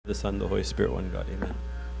the Son, the Holy Spirit, one God. Amen.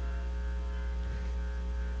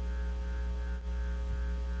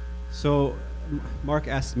 So, Mark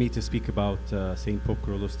asked me to speak about Saint Pope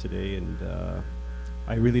Kyrillos today, and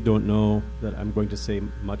I really don't know that I'm going to say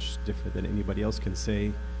much different than anybody else can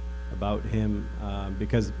say about him,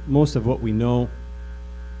 because most of what we know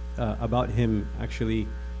about him actually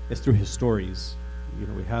is through his stories. You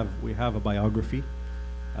know, we have a biography,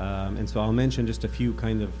 and so I'll mention just a few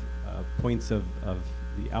kind of points of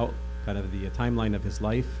the timeline of his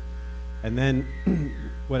life, and then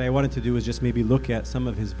what I wanted to do is just maybe look at some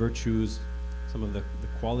of his virtues, some of the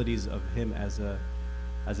qualities of him as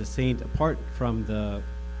a saint, apart from the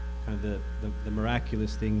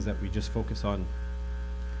miraculous things that we just focus on,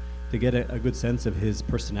 to get a good sense of his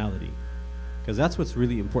personality, because that's what's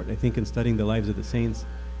really important, I think, in studying the lives of the saints,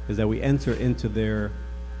 is that we enter into their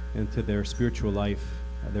spiritual life,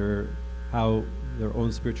 how their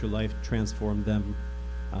own spiritual life transformed them,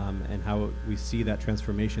 and how we see that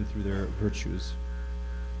transformation through their virtues.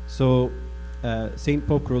 So, Saint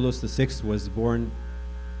Pope Kyrillos VI was born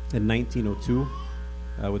in 1902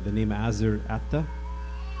 with the name Azir Atta,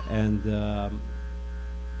 and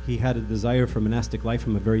he had a desire for monastic life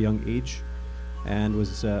from a very young age, and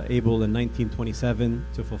was able in 1927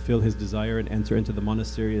 to fulfill his desire and enter into the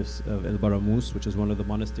monastery of El Baramus, which is one of the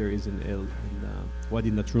monasteries in Wadi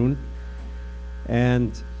Natrun.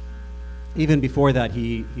 And even before that,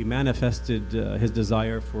 he manifested his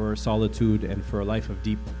desire for solitude and for a life of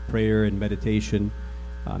deep prayer and meditation,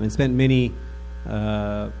 and spent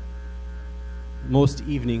most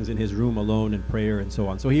evenings in his room alone in prayer and so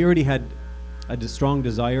on. So he already had a strong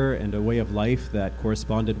desire and a way of life that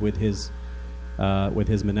corresponded with his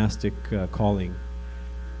monastic calling.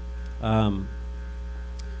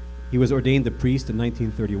 He was ordained a priest in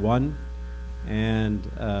 1931, and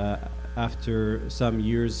after some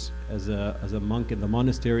years as a monk in the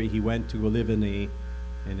monastery, he went to live in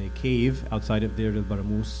a cave outside of Deir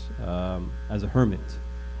el-Baramus as a hermit.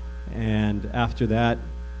 And after that,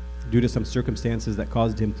 due to some circumstances that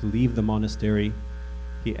caused him to leave the monastery,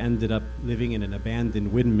 he ended up living in an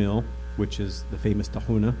abandoned windmill, which is the famous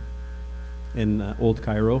Tahuna, in Old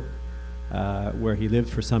Cairo, where he lived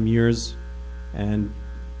for some years. And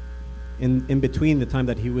in between the time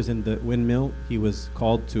that he was in the windmill, he was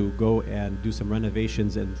called to go and do some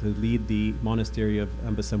renovations and to lead the monastery of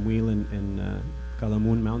Amba Samuil in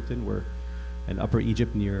Kalamun Mountain, in Upper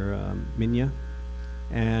Egypt near Minya.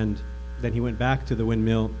 And then he went back to the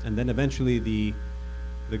windmill, and then eventually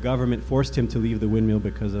the government forced him to leave the windmill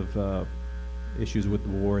because of issues with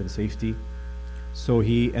war and safety. So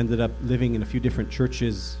he ended up living in a few different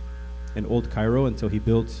churches in Old Cairo until he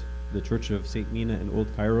built the Church of St. Mina in Old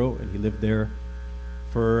Cairo, and he lived there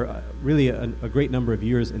for really a great number of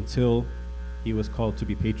years until he was called to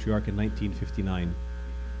be patriarch in 1959.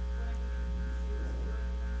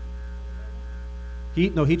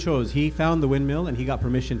 He found the windmill and he got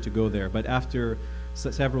permission to go there, but after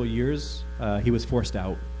several years, he was forced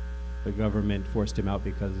out. The government forced him out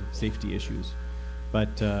because of safety issues.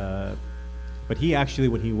 But he actually,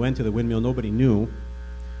 when he went to the windmill, nobody knew.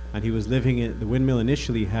 And he was living in the windmill.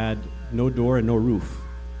 Initially had no door and no roof.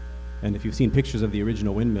 And if you've seen pictures of the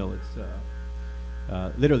original windmill, it's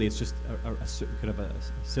literally it's just kind of a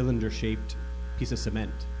cylinder-shaped piece of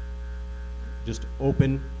cement, just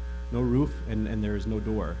open, no roof, and there is no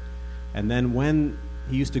door. And then when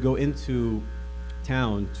he used to go into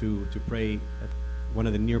town to pray at one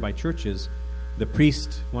of the nearby churches, the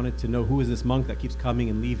priest wanted to know who is this monk that keeps coming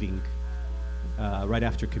and leaving right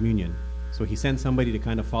after communion. So he sent somebody to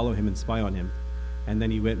kind of follow him and spy on him. And then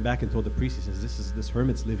he went back and told the priest, he says, this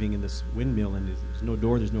hermit's living in this windmill, and there's no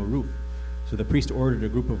door, there's no roof. So the priest ordered a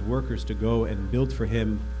group of workers to go and build for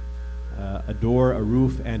him a door, a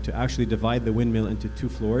roof, and to actually divide the windmill into 2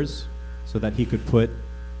 floors so that he could put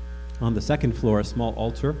on the second floor a small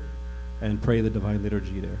altar and pray the divine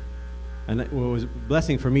liturgy there. And what was a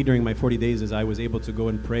blessing for me during my 40 days is I was able to go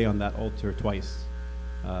and pray on that altar twice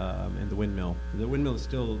in the windmill. The windmill is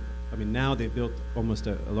still, now they've built almost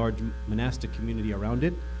a large monastic community around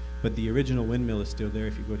it, but the original windmill is still there.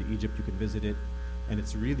 If you go to Egypt, you can visit it, and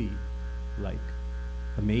it's really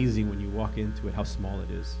amazing when you walk into it how small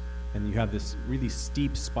it is. And you have this really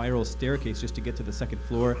steep spiral staircase just to get to the second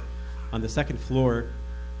floor. On the second floor,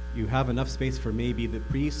 you have enough space for maybe the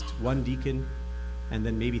priest, 1 deacon, and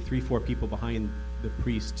then maybe 3-4 people behind the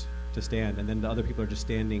priest to stand, and then the other people are just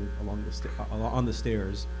standing on the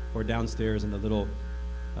stairs or downstairs in the little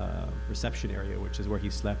reception area, which is where he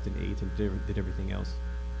slept and ate and did everything else.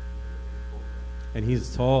 And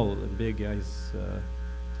he's tall and big. Yeah, he's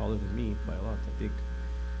taller than me by a lot, I think.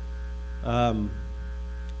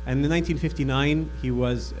 And in 1959, he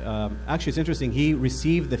was, actually it's interesting, he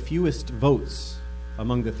received the fewest votes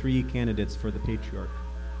among the 3 candidates for the patriarch,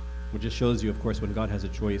 which just shows you, of course, when God has a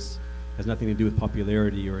choice, it has nothing to do with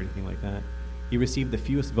popularity or anything like that. He received the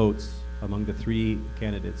fewest votes among the 3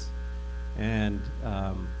 candidates. And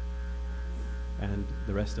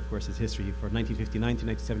the rest, of course, is history for 1959 to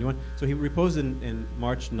 1971. So he reposed in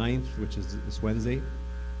March 9th, which is this Wednesday.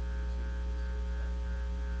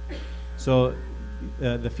 So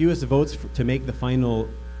the fewest votes to make the final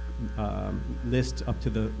list up to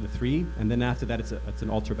the 3, and then after that it's an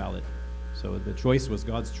altar ballot. So the choice was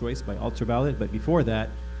God's choice by altar ballot, but before that,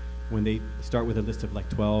 when they start with a list of like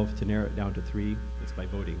 12 to narrow it down to 3, it's by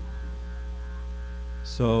voting.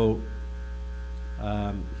 So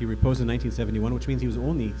he reposed in 1971, which means he was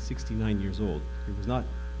only 69 years old.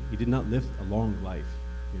 He did not live a long life.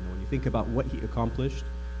 You know, when you think about what he accomplished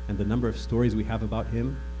and the number of stories we have about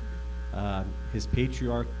him, his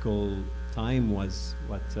patriarchal time was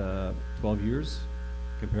 12 years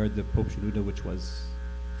compared to Pope Shenouda, which was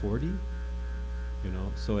 40. You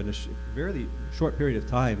know, so in a very short period of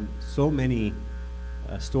time, so many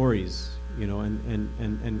stories. You know,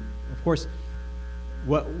 and of course,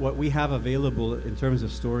 what we have available in terms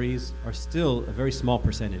of stories are still a very small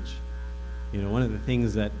percentage. You know, one of the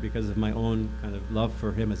things that, because of my own kind of love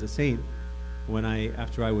for him as a saint,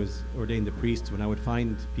 after I was ordained a priest, when I would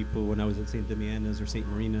find people, when I was at St. Damiana's or St.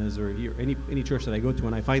 Marina's or here, any church that I go to,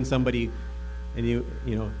 when I find somebody, and you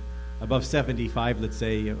know, above 75, let's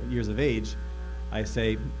say, years of age, I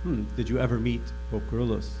say, did you ever meet Pope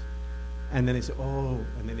Kyrillos? And then they say, oh,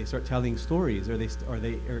 and then they start telling stories, or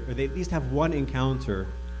they at least have one encounter,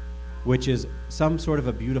 which is some sort of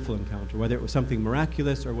a beautiful encounter, whether it was something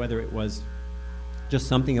miraculous or whether it was just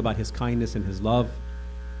something about his kindness and his love.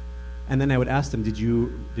 And then I would ask them, did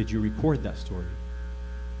you record that story?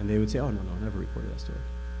 And they would say, oh, no, I never recorded that story.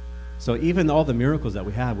 So even all the miracles that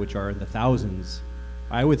we have, which are in the thousands,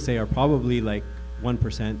 I would say are probably like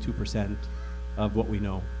 1%, 2% of what we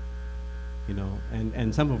know. You know,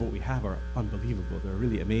 and some of what we have are unbelievable. They're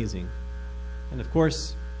really amazing. And of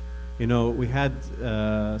course, you know, we had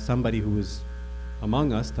somebody who was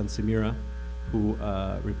among us, Tansimira, who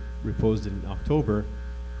reposed in October,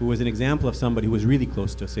 who was an example of somebody who was really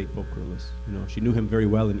close to St. Pope Kyrillos. You know, she knew him very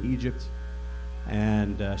well in Egypt,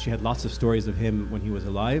 and she had lots of stories of him when he was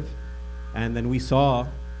alive. And then we saw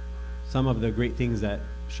some of the great things that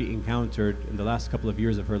she encountered in the last couple of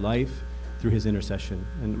years of her life through his intercession.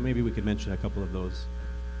 And maybe we could mention a couple of those.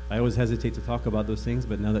 I always hesitate to talk about those things,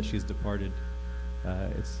 but now that she's departed,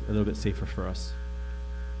 it's a little bit safer for us.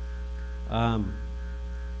 I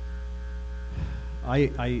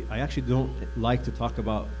actually don't like to talk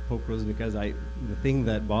about Pope Kyrillos because the thing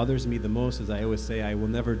that bothers me the most is I always say I will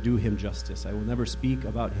never do him justice. I will never speak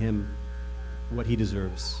about him what he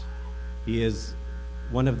deserves. He is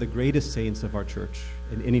one of the greatest saints of our church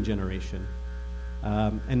in any generation.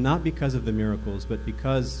 And not because of the miracles, but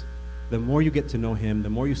because the more you get to know him,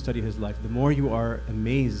 the more you study his life, the more you are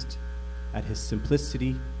amazed at his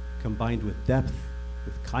simplicity combined with depth,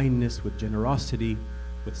 with kindness, with generosity,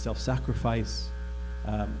 with self-sacrifice,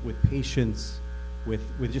 with patience,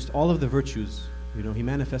 with just all of the virtues. You know, he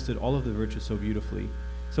manifested all of the virtues so beautifully.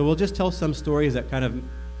 So we'll just tell some stories that kind of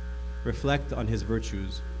reflect on his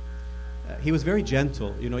virtues. He was very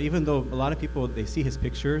gentle, you know, even though a lot of people, they see his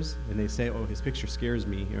pictures and they say, oh, his picture scares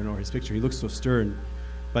me, you know, his picture, he looks so stern.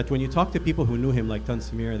 But when you talk to people who knew him, like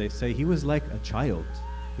Tansimira, they say he was like a child.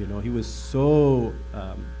 You know, he was so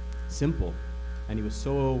simple, and he was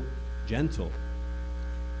so gentle.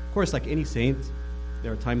 Of course, like any saint,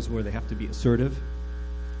 there are times where they have to be assertive.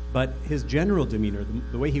 But his general demeanor,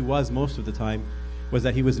 the way he was most of the time, was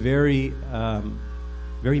that he was very,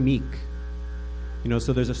 very meek. You know,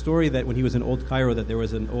 so there's a story that when he was in Old Cairo, that there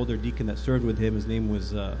was an older deacon that served with him. His name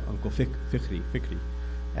was Uncle Fikri.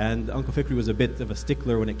 And Uncle Fikri was a bit of a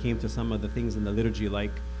stickler when it came to some of the things in the liturgy,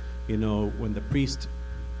 like, you know, when the priest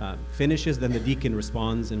finishes, then the deacon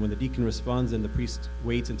responds. And when the deacon responds, then the priest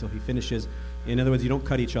waits until he finishes. In other words, you don't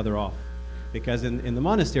cut each other off. Because in the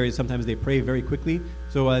monasteries, sometimes they pray very quickly.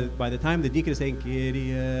 So by the time the deacon is saying,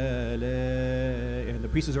 Kyrie, and the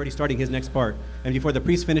priest is already starting his next part. And before the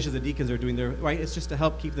priest finishes, the deacons are doing their, right? It's just to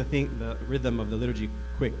help keep the rhythm of the liturgy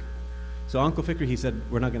quick. So Uncle Fikri, he said,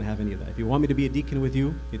 we're not going to have any of that. If you want me to be a deacon with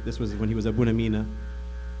you, this was when he was Abuna Mina,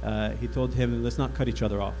 he told him, let's not cut each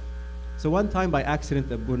other off. So one time by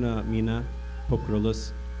accident, Abuna Mina, Pope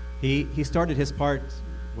Kyrillos, he started his part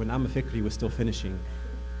when Amma Fikri was still finishing.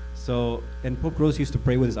 So, and Pope Kyrillos used to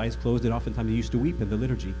pray with his eyes closed, and oftentimes he used to weep in the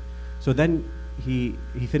liturgy. So then he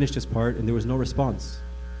finished his part, and there was no response.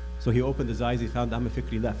 So he opened his eyes, he found Amma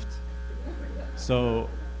Fikri left. So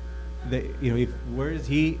where is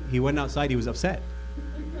he? He went outside. He was upset,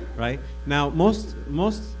 right? Now, most,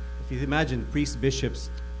 if you imagine priests, bishops,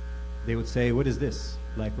 they would say, "What is this?"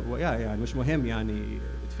 Like, well, yeah, مش مهم يعني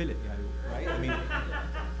اتفلت يعني, right? I mean,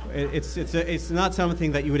 it's not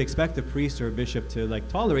something that you would expect a priest or a bishop to like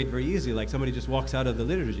tolerate very easily. Like somebody just walks out of the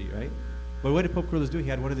liturgy, right? But what did Pope Kyrillos do? He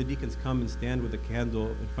had one of the deacons come and stand with a candle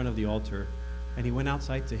in front of the altar, and he went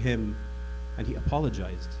outside to him, and he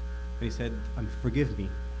apologized, and he said, "Forgive me.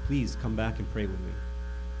 Please come back and pray with me,"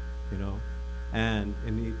 you know. And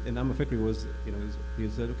Amma Fikri was, he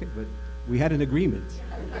said, "Okay, but we had an agreement.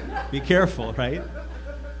 Be careful, right?"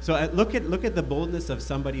 So look at the boldness of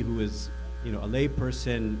somebody who is, a lay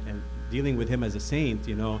person and dealing with him as a saint,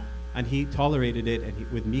 and he tolerated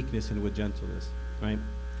it with meekness and with gentleness, right?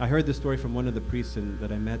 I heard this story from one of the priests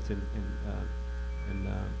that I met in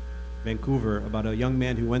Vancouver about a young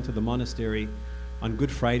man who went to the monastery on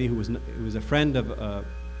Good Friday, who was a friend of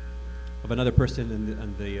another person,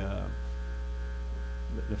 and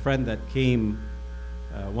the friend that came,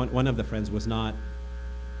 one of the friends was not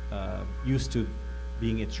used to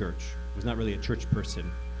being at church, was not really a church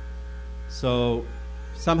person. So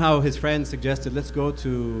somehow his friend suggested, let's go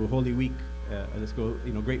to Holy Week, let's go,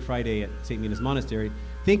 Great Friday at St. Mina's Monastery,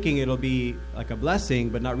 thinking it'll be like a blessing,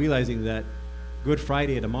 but not realizing that Good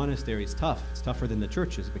Friday at a monastery is tough. It's tougher than the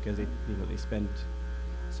churches because they spend.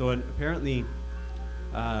 So apparently,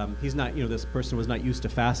 he's not. This person was not used to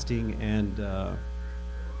fasting and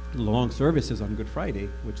long services on Good Friday,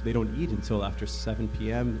 which they don't eat until after 7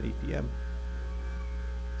 p.m., 8 p.m.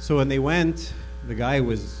 So when they went, the guy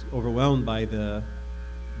was overwhelmed by the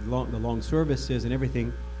long services and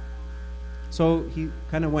everything. So he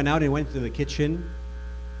kind of went out and went to the kitchen,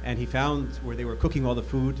 and he found where they were cooking all the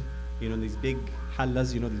food, in these big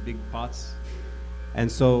hallas, these big pots.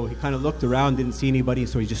 And so he kind of looked around, didn't see anybody,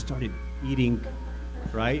 so he just started eating,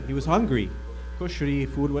 right? He was hungry, kushri,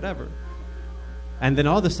 food, whatever. And then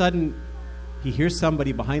all of a sudden, he hears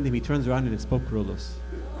somebody behind him. He turns around and it's Pope Kyrillos,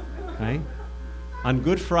 right? On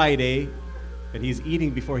Good Friday, and he's eating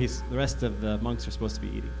before the rest of the monks are supposed to be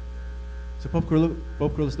eating. So Pope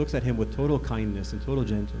Kyrillos looks at him with total kindness and total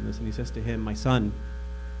gentleness, and he says to him, "My son,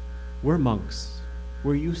 we're monks.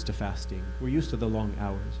 We're used to fasting. We're used to the long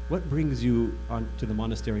hours. What brings you on to the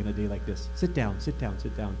monastery on a day like this? Sit down, sit down,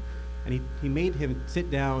 sit down." And he made him sit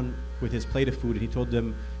down with his plate of food, and he told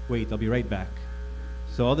them, "Wait, I'll be right back."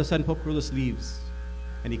 So all of a sudden, Pope Kyrillos leaves,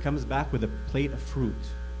 and he comes back with a plate of fruit.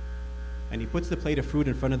 And he puts the plate of fruit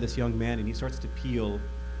in front of this young man, and he starts to peel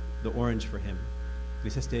the orange for him. And he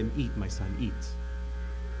says to him, "Eat, my son, eat."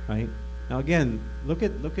 Right? Now again, look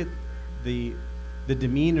at the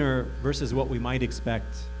demeanor versus what we might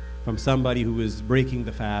expect from somebody who is breaking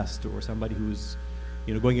the fast, or somebody who's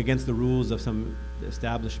going against the rules of some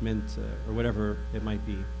establishment or whatever it might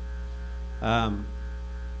be.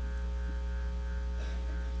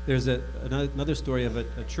 There's another story of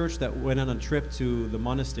a church that went on a trip to the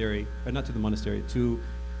monastery, or not to the monastery,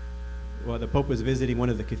 the Pope was visiting one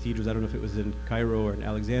of the cathedrals. I don't know if it was in Cairo or in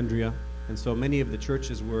Alexandria. And so many of the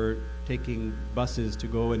churches were taking buses to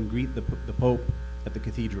go and greet the Pope at the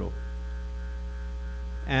cathedral.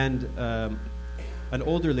 And an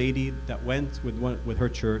older lady that went with her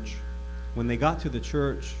church, when they got to the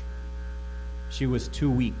church, she was too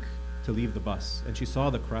weak to leave the bus. And she saw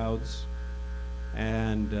the crowds,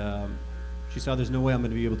 and she saw there's no way I'm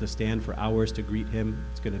going to be able to stand for hours to greet him.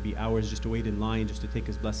 It's going to be hours just to wait in line, just to take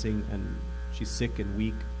his blessing, and she's sick and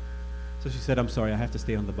weak. So she said, "I'm sorry, I have to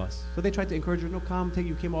stay on the bus." So they tried to encourage her, "No, come,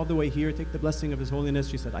 you came all the way here, take the blessing of His Holiness."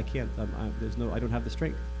 She said, "I can't, I don't have the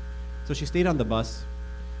strength." So she stayed on the bus.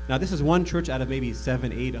 Now this is one church out of maybe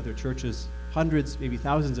 7, 8 other churches. Hundreds, maybe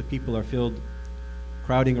thousands of people are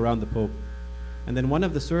crowding around the Pope. And then one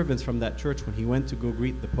of the servants from that church, when he went to go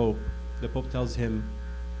greet the Pope tells him,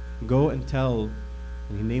 "Go and tell,"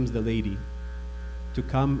 and he names the lady, "to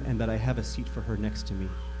come and that I have a seat for her next to me."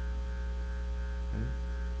 Right?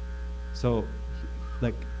 So,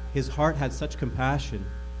 his heart had such compassion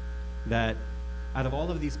that out of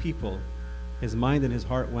all of these people, his mind and his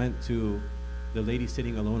heart went to the lady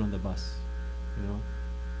sitting alone on the bus,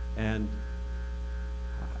 And,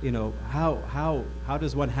 how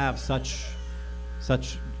does one have such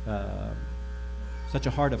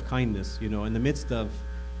a heart of kindness, in the midst of,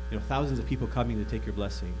 thousands of people coming to take your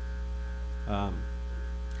blessing?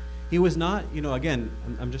 He was not, again,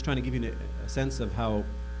 I'm just trying to give you a sense of how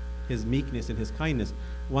his meekness and his kindness.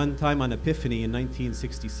 One time on Epiphany in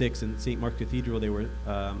 1966 in St. Mark Cathedral, they were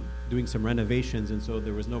doing some renovations, and so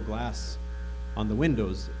there was no glass on the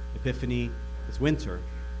windows. Epiphany, it's winter,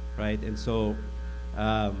 right? And so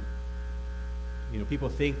people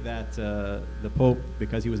think that the Pope,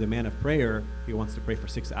 because he was a man of prayer, he wants to pray for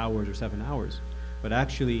 6 hours or 7 hours. But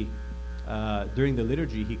actually, during the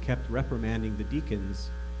liturgy, he kept reprimanding the deacons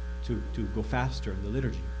to go faster in the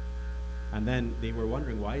liturgy. And then they were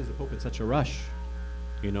wondering, why is the Pope in such a rush,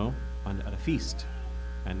 at a feast?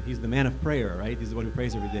 And he's the man of prayer, right? He's the one who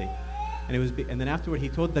prays every day. And then afterward, he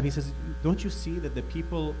told them, he says, don't you see that the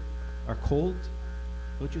people are cold?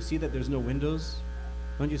 Don't you see that there's no windows?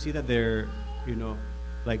 Don't you see that they're,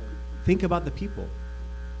 think about the people,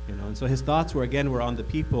 And so his thoughts were on the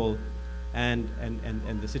people and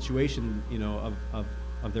the situation,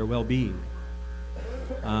 of their well-being.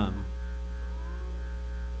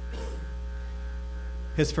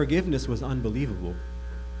 His forgiveness was unbelievable.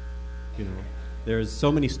 There's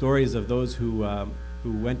so many stories of those who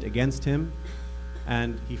went against him,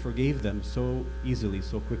 and he forgave them so easily,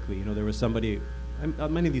 so quickly. There was somebody.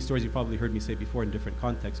 Many of these stories you probably heard me say before in different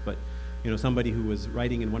contexts, but somebody who was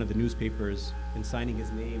writing in one of the newspapers and signing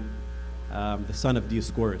his name, the son of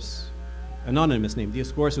Dioscorus, anonymous name.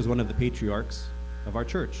 Dioscorus was one of the patriarchs of our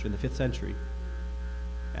church in the 5th century.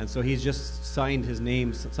 And so he's just signed his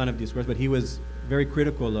name, son of Dioscorus, but he was very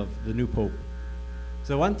critical of the new pope.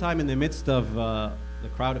 So one time in the midst of the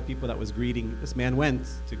crowd of people that was greeting, this man went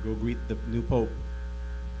to go greet the new pope.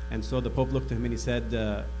 And so the pope looked at him and he said,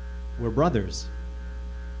 we're brothers.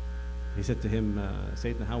 He said to him,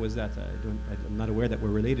 Satan, how is that? I'm not aware that we're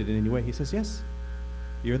related in any way. He says, yes,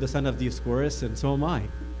 you're the son of Dioscorus and so am I.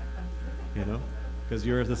 Because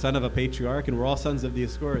you're the son of a patriarch and we're all sons of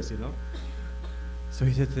Dioscorus, So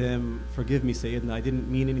he said to him, forgive me, Sayyidina, I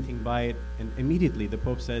didn't mean anything by it. And immediately the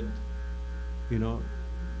Pope said,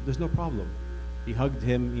 there's no problem. He hugged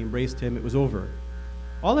him, he embraced him, it was over.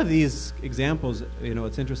 All of these examples,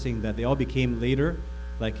 it's interesting that they all became later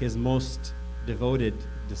like his most devoted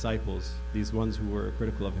disciples, these ones who were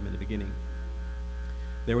critical of him in the beginning.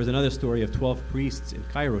 There was another story of 12 priests in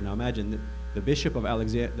Cairo. Now imagine the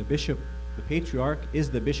patriarch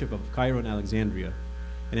is the bishop of Cairo and Alexandria.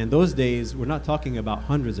 And in those days, we're not talking about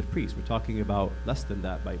hundreds of priests. We're talking about less than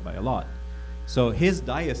that by a lot. So his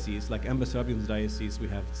diocese, like Embasrabian's diocese, we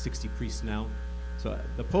have 60 priests now. So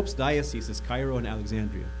the Pope's diocese is Cairo and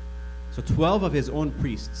Alexandria. So 12 of his own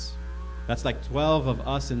priests, that's like 12 of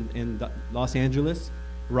us in Los Angeles,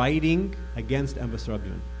 writing against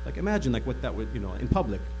Embasrabian. Like imagine like what that would, in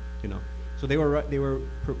public, So they were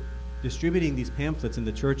distributing these pamphlets in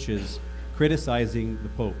the churches criticizing the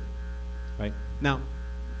Pope, right? Now,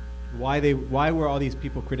 why were all these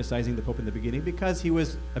people criticizing the Pope in the beginning? Because he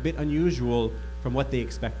was a bit unusual from what they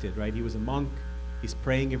expected, right? He was a monk. He's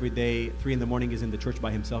praying every day. 3 a.m, he's in the church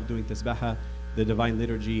by himself doing tasbihah, the divine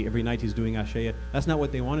liturgy. Every night he's doing ashaya. That's not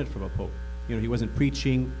what they wanted from a Pope. He wasn't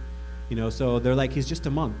preaching, so they're like, he's just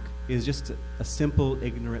a monk. He's just a simple,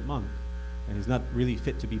 ignorant monk. And he's not really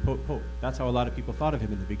fit to be Pope. That's how a lot of people thought of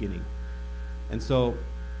him in the beginning. And so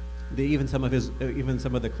even some of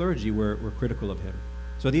the clergy were critical of him.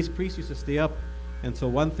 So these priests used to stay up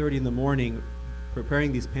until 1:30 in the morning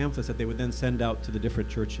preparing these pamphlets that they would then send out to the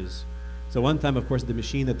different churches. So one time, of course, the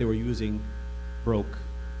machine that they were using broke.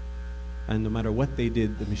 And no matter what they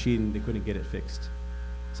did, the machine, they couldn't get it fixed.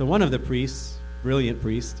 So one of the priests, brilliant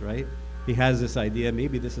priest, right? He has this idea,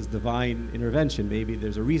 maybe this is divine intervention. Maybe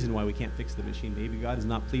there's a reason why we can't fix the machine. Maybe God is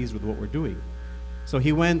not pleased with what we're doing. So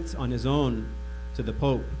he went on his own to the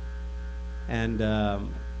Pope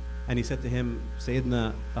and he said to him,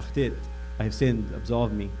 Sayyidina Akhtit, I have sinned,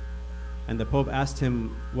 absolve me. And the Pope asked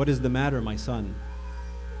him, what is the matter, my son?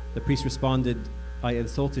 The priest responded, I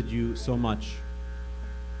insulted you so much.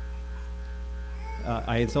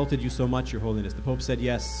 I insulted you so much, Your Holiness. The Pope said,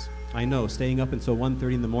 yes, I know, staying up until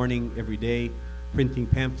 1:30 in the morning every day, printing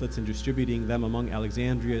pamphlets and distributing them among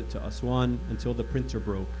Alexandria to Aswan until the printer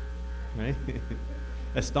broke. Right?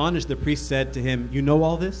 Astonished, the priest said to him, you know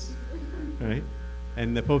all this? Right?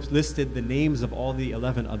 And the Pope listed the names of all the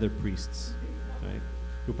 11 other priests, right,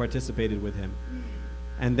 who participated with him.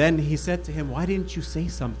 And then he said to him, why didn't you say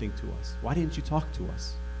something to us? Why didn't you talk to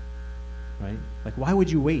us? Right? Like, why would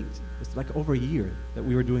you wait? It's like over a year that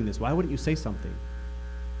we were doing this. Why wouldn't you say something?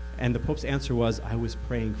 And the Pope's answer was, I was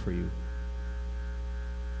praying for you.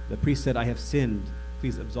 The priest said, I have sinned.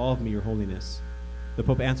 Please absolve me, Your Holiness. The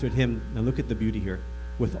Pope answered him, now look at the beauty here.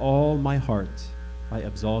 With all my heart, I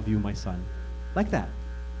absolve you, my son. Like that.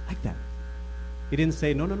 Like that. He didn't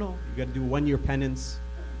say, no. You got to do 1-year penance.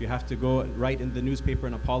 You have to go and write in the newspaper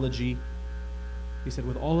an apology. He said,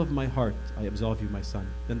 with all of my heart, I absolve you, my son.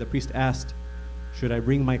 Then the priest asked, should I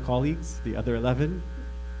bring my colleagues, the other 11?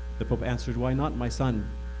 The Pope answered, why not, my son?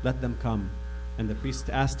 Let them come. And the priest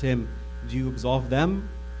asked him, do you absolve them?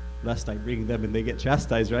 Lest I bring them and they get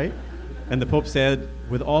chastised, right? And the Pope said,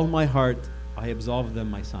 with all my heart, I absolve them,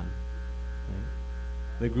 my son.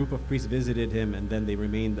 Right? The group of priests visited him, and then they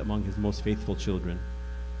remained among his most faithful children.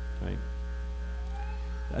 Right?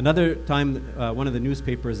 Another time, one of the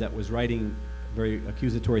newspapers that was writing very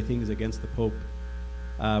accusatory things against the Pope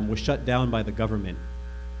was shut down by the government.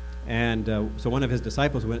 And so one of his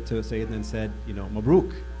disciples went to Sayyidina and said,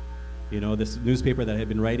 Mabruk, this newspaper that had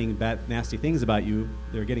been writing bad, nasty things about you,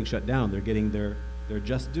 they're getting shut down. They're getting their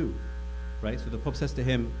just due. Right? So the Pope says to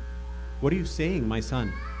him, what are you saying, my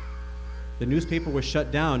son? The newspaper was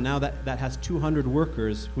shut down. Now that has 200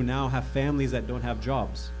 workers who now have families that don't have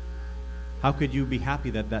jobs. How could you be happy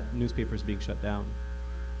that that newspaper is being shut down?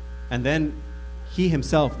 And then he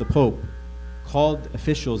himself, the Pope, called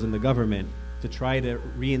officials in the government to try to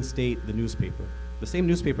reinstate the newspaper, the same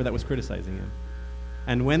newspaper that was criticizing him.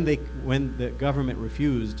 And when the government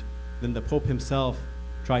refused, then the Pope himself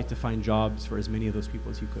tried to find jobs for as many of those people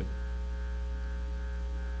as he could.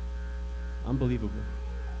 Unbelievable.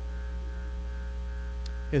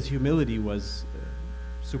 His humility was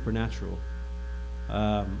supernatural.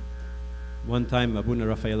 One time, Abuna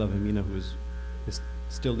Raphael of Amina, who is his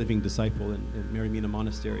still living disciple in Marimina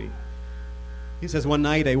Monastery, he says, one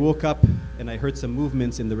night I woke up and I heard some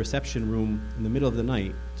movements in the reception room in the middle of the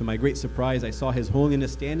night. To my great surprise, I saw His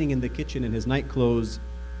Holiness standing in the kitchen in his night clothes,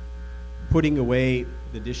 putting away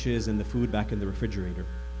the dishes and the food back in the refrigerator.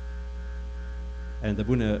 And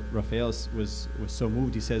Abuna Raphael was so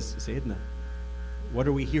moved. He says, Sayyidina, what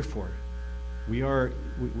are we here for? You're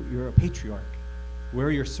a patriarch. We're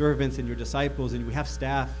your servants and your disciples, and we have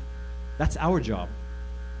staff. That's our job.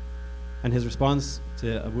 And his response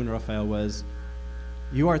to Abuna Raphael was,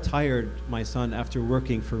 you are tired, my son, after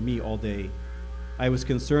working for me all day. I was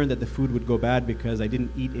concerned that the food would go bad because I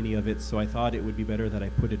didn't eat any of it, so I thought it would be better that I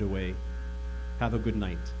put it away. Have a good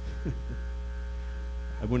night.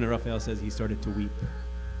 Abuna Raphael says he started to weep.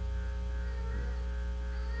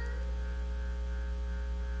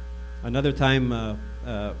 Another time,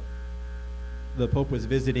 the Pope was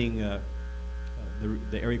visiting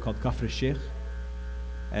the area called Kafr Sheikh,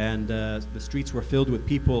 and the streets were filled with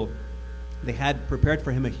people. They had prepared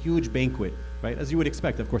for him a huge banquet, right? As you would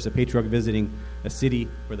expect, of course, a patriarch visiting a city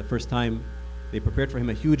for the first time. They prepared for him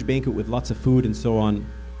a huge banquet with lots of food and so on.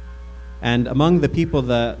 And among the people,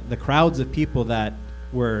 the crowds of people that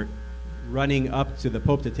were running up to the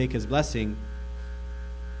Pope to take his blessing,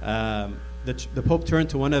 the Pope turned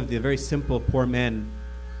to one of the very simple poor men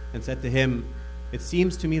and said to him, it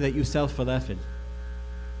seems to me that you sell falafel.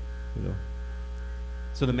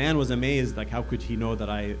 So the man was amazed, like how could he know that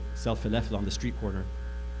I sell falafel on the street corner?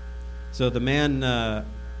 So the man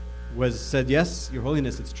said, yes, Your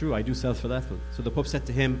Holiness, it's true, I do sell falafel. So the Pope said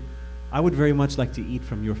to him, I would very much like to eat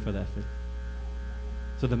from your falafel.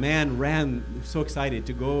 So the man ran, so excited,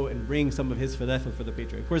 to go and bring some of his falafel for the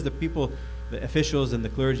patriarch. Of course, the people, the officials and the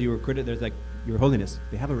clergy were critical. There's like, Your Holiness,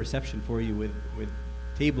 they have a reception for you with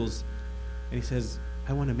tables. And he says,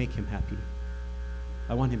 I want to make him happy.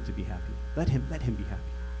 I want him to be happy. Let him be happy.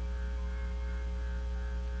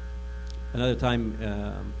 Another time,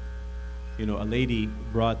 a lady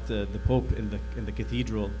brought the Pope in the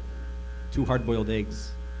cathedral 2 hard-boiled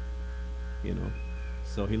eggs.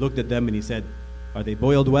 So he looked at them and he said, are they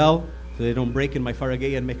boiled well so they don't break in my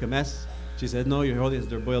faragay and make a mess? She said, no, Your Holiness,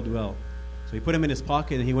 they're boiled well. So he put them in his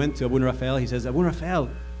pocket and he went to Abuna Raphael. He says, Abuna Raphael,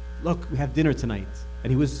 look, we have dinner tonight.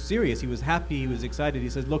 And he was serious. He was happy. He was excited. He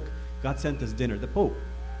says, look, God sent us dinner. The Pope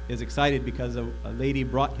is excited because a lady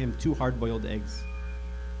brought him 2 hard-boiled eggs.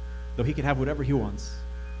 Though he could have whatever he wants.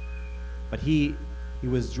 But he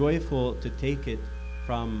was joyful to take it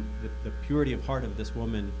from the purity of heart of this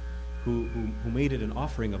woman who made it an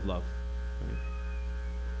offering of love. Right?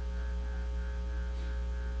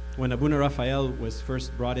 When Abuna Raphael was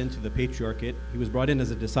first brought into the patriarchate, he was brought in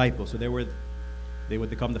as a disciple. So they would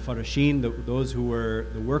become the farashin, those who were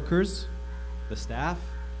the workers, the staff,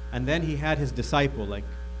 and then he had his disciple, like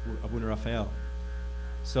Abuna Raphael.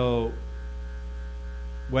 So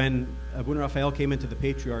when Abuna Raphael came into the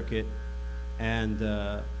patriarchate and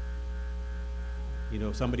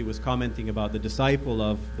somebody was commenting about the disciple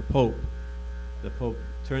of the Pope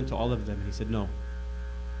turned to all of them and he said, no,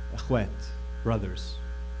 akhwat, brothers.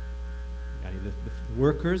 The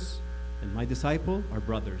workers and my disciple are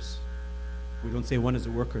brothers. We don't say one is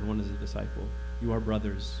a worker and one is a disciple. You are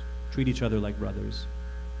brothers. Treat each other like brothers.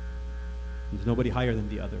 There's nobody higher than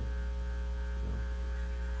the other.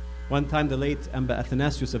 One time, the late Amba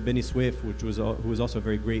Athanasius of Beni Suef, who was also a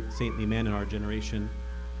very great saintly man in our generation,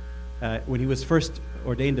 when he was first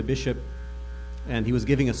ordained a bishop, and he was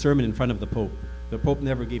giving a sermon in front of the Pope. The Pope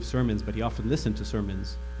never gave sermons, but he often listened to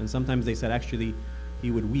sermons. And sometimes they said, actually,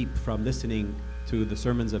 he would weep from listening to the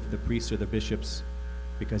sermons of the priests or the bishops,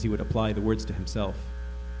 because he would apply the words to himself.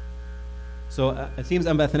 So it seems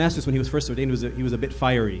Athanasius, when he was first ordained, he was a bit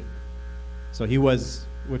fiery. So he was,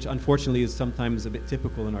 which unfortunately is sometimes a bit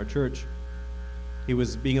typical in our church, he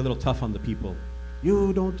was being a little tough on the people.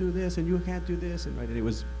 You don't do this, and you can't do this, and right. And it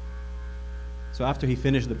was. So after he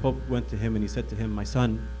finished, the Pope went to him and he said to him, "My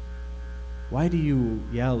son, why do you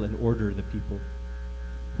yell and order the people?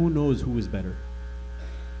 Who knows who is better?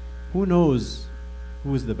 Who knows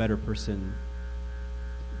who is the better person?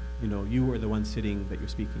 You know, you are the one sitting that you're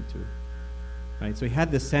speaking to." Right? So he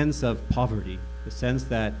had this sense of poverty, the sense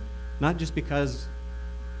that not just because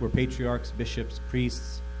we're patriarchs, bishops,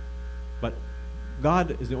 priests, but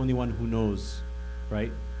God is the only one who knows,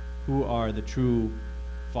 right? Who are the true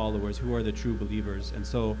followers, who are the true believers. And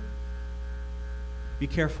so be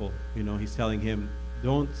careful, you know, he's telling him,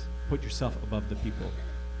 don't put yourself above the people.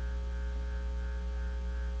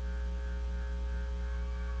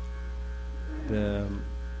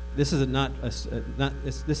 This is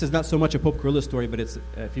this is not so much a Pope Kyrillos story, but it's,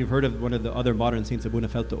 if you've heard of one of the other modern saints, Abuna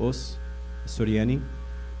Feltaos Soriani,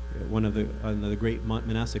 one of the great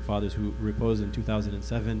monastic fathers who reposed in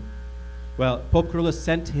 2007. Well, Pope Kyrillos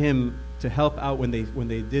sent him to help out when they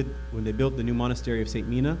built the new monastery of St.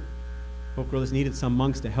 Mina. Pope Kyrillos needed some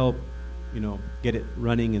monks to help, you know, get it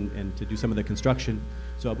running and to do some of the construction.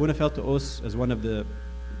 So Abuna Feltaos, as one of the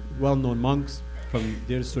well-known monks from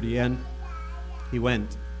Dir Suryan, he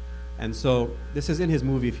went. And so this is in his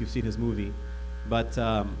movie, if you've seen his movie. But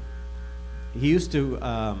he used to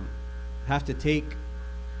have to take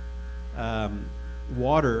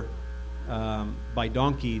water by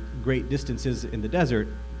donkey great distances in the desert,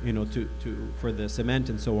 you know, for the cement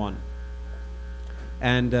and so on.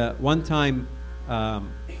 And one time,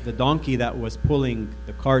 the donkey that was pulling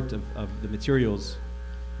the cart of the materials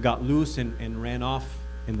got loose and ran off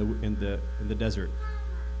in the desert.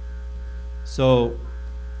 So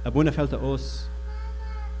Abuna Feltaos,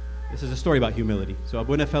 this is a story about humility. So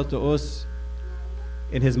Abuna Feltaos,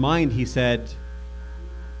 in his mind, he said,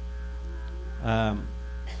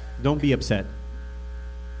 don't be upset,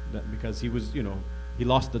 because he was, you know, he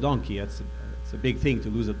lost the donkey. It's a big thing to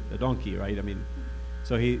lose a donkey, right? I mean,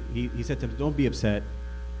 so he said to him, don't be upset.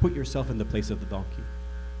 Put yourself in the place of the donkey.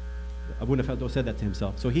 Abuna Feltaos said that to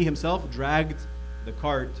himself. So he himself dragged the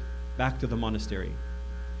cart back to the monastery.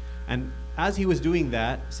 And as he was doing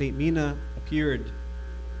that, St. Mina appeared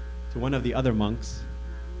to one of the other monks,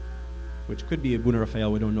 which could be Abuna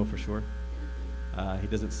Raphael, we don't know for sure. He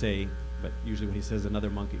doesn't say, but usually when he says another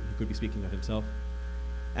monk, he could be speaking of himself.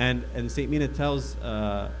 And St. Mina tells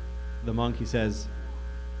the monk, he says,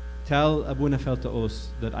 "Tell Abuna Feltaos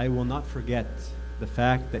that I will not forget the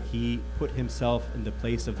fact that he put himself in the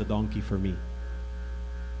place of the donkey for me."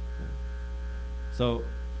 So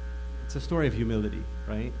it's a story of humility,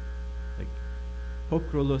 right? Like Pope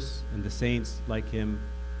Kyrillos and the saints like him,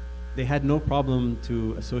 they had no problem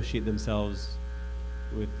to associate themselves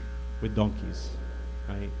with donkeys,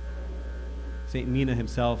 right? St. Mina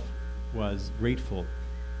himself was grateful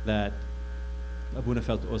that Abuna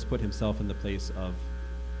Feltaos put himself in the place of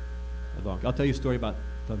a donkey. I'll tell you a story about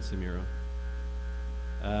Tansimira.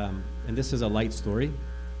 And this is a light story.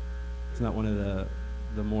 It's not one of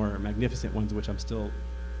the more magnificent ones, which I'm still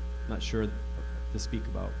not sure to speak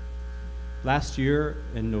about. Last year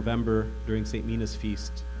in November, during St. Mina's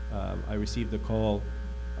feast, I received a call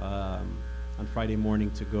on Friday morning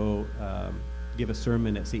to go give a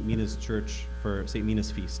sermon at St. Mina's church for St. Mina's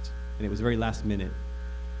feast. And it was very last minute.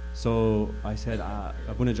 So I said,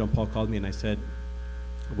 Abuna John Paul called me and I said,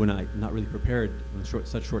 Abuna, I'm not really prepared on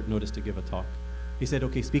such short notice to give a talk. He said,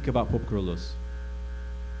 okay, speak about Pope Kyrillos.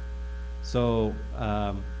 So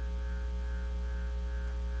I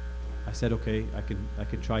said, okay, I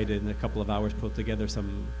can try to in a couple of hours put together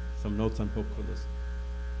some notes on Pope Kyrillos.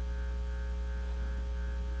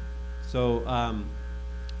 So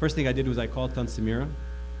first thing I did was I called Tansimira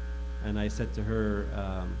and I said to her,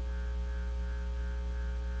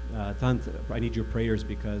 Tant, I need your prayers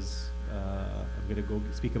because I'm going to go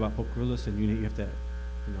speak about Pope Kyrillos, and you have to,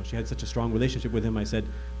 you know, she had such a strong relationship with him. I said,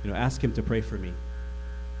 you know, ask him to pray for me.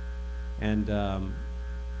 And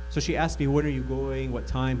so she asked me, when are you going, what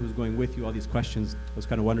time, who's going with you, all these questions. I was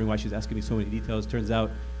kind of wondering why she's asking me so many details. Turns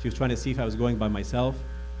out she was trying to see if I was going by myself,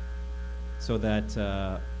 so that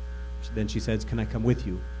then she says, can I come with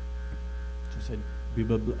you? She said, be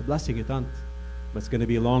a blessing, Tant. But it's going to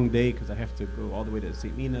be a long day because I have to go all the way to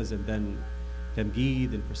St. Mina's and then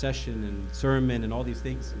Tamgid and procession and sermon and all these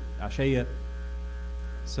things, Ashaya.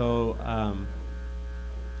 So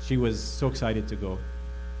she was so excited to go.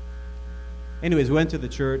 Anyways, we went to the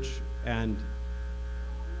church, and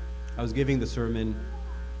I was giving the sermon,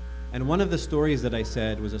 and one of the stories that I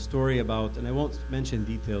said was a story about, and I won't mention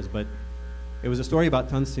details, but it was a story about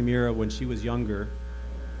Tan Samira when she was younger,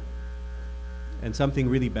 and something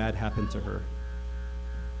really bad happened to her.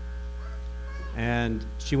 And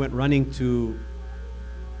she went running to,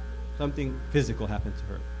 something physical happened to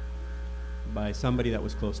her by somebody that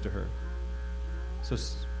was close to her. So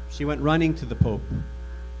she went running to the Pope.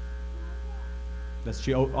 That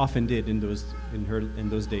she often did in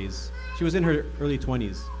those days. She was in her early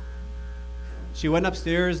 20s. She went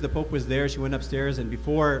upstairs. The Pope was there. She went upstairs, and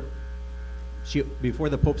before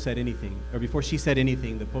the Pope said anything, or before she said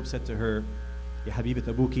anything, the Pope said to her, "Ya Habibat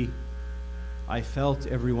Abuki, I felt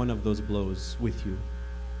every one of those blows with you.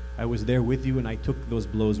 I was there with you, and I took those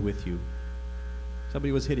blows with you."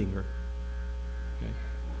 Somebody was hitting her. Okay.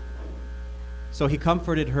 So he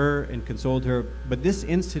comforted her and consoled her. But this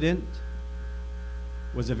incident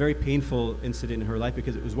was a very painful incident in her life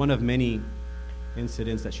because it was one of many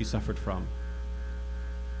incidents that she suffered from.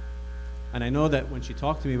 And I know that when she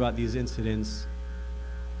talked to me about these incidents,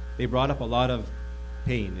 they brought up a lot of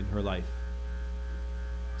pain in her life.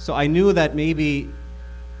 So I knew that maybe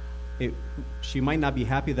she might not be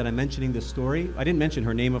happy that I'm mentioning this story. I didn't mention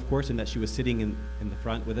her name, of course, and that she was sitting in the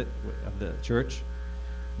front of the church.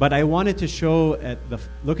 But I wanted to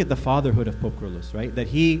look at the fatherhood of Pope Kyrillos, right? That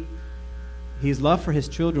his love for his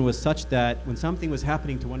children was such that when something was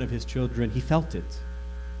happening to one of his children, he felt it.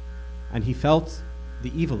 And he felt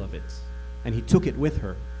the evil of it. And he took it with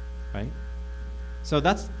her, right? So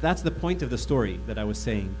that's the point of the story that I was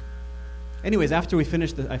saying. Anyways, after I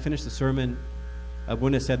finished the sermon,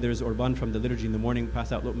 Abuna said there's Urban from the liturgy in the morning,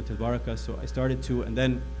 pass out Luqmat al-Baraka, so I started to, and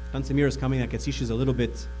then Tan Samira is coming. I could see she's a little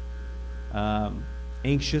bit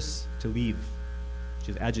anxious to leave.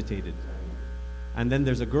 She's agitated. And then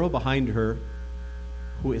there's a girl behind her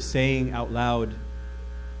who is saying out loud,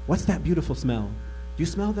 "What's that beautiful smell? Do you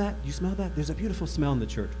smell that? Do you smell that? There's a beautiful smell in the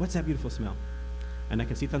church. What's that beautiful smell?" And I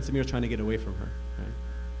can see Tan Samira trying to get away from her. Right?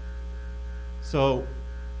 So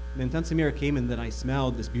then Tan Samira came, and then I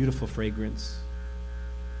smelled this beautiful fragrance.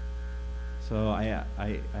 So I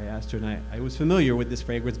asked her, and I was familiar with this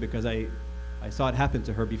fragrance because I saw it happen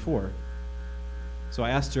to her before. So I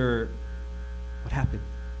asked her, "What happened?"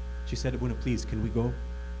 She said, "Abuna, please, can we go?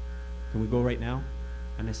 Can we go right now?"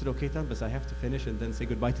 And I said, "Okay, Tan, but I have to finish and then say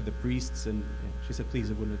goodbye to the priests." And she said, "Please,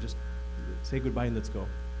 Abuna, just say goodbye and let's go."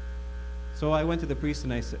 So I went to the priest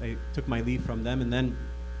and I took my leave from them, and then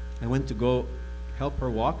I went to go help her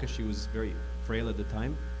walk because she was very frail at the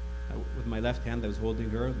time. With my left hand I was holding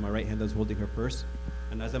her, with my right hand I was holding her purse.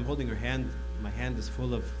 And as I'm holding her hand, my hand is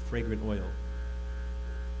full of fragrant oil.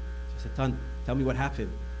 So I said, "Tan, tell me what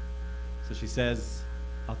happened." So she says,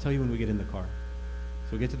 "I'll tell you when we get in the car."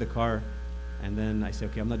 So we get to the car, and then I say,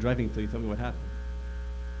 "Okay, I'm not driving until you tell me what happened."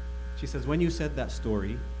 She says, "When you said that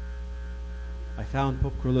story, I found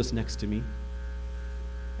Pope Kyrillos next to me,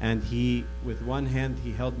 and with one hand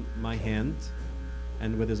he held my hand,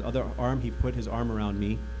 and with his other arm he put his arm around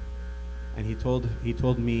me, and he told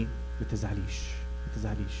me, ما تزعليش,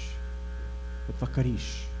 ما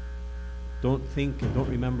تفكريش. Don't think and don't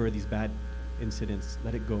remember these bad incidents.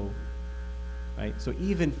 Let it go." Right? So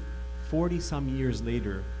even 40 some years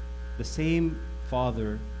later, the same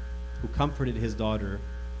father who comforted his daughter,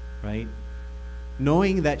 right,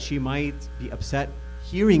 knowing that she might be upset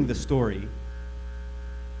hearing the story,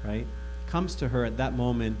 right, comes to her at that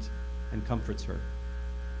moment and comforts her.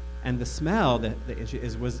 And the smell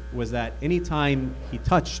was that anytime he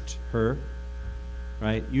touched her,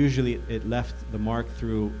 right, usually it left the mark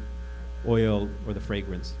through oil or the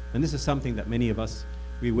fragrance. And this is something that many of us,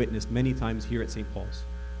 we witnessed many times here at St. Paul's,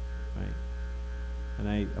 right? And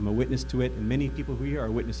I am a witness to it, and many people who here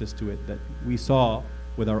are witnesses to it, that we saw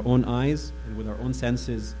with our own eyes and with our own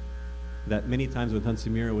senses that many times when Tan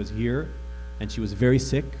Samira was here and she was very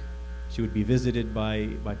sick, she would be visited by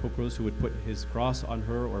Pope Kyrillos, who would put his cross on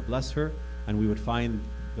her or bless her, and we would find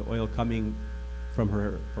the oil coming from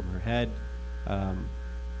her head,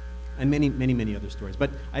 and many other stories.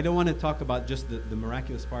 But I don't want to talk about just the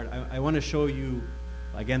miraculous part. I want to show you,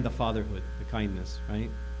 again, the fatherhood, the kindness,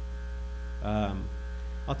 right?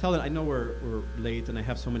 I'll tell it. I know we're late, and I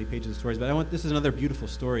have so many pages of stories, but this is another beautiful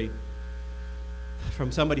story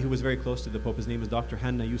from somebody who was very close to the Pope. His name is Dr.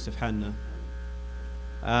 Hanna Yusuf Hanna.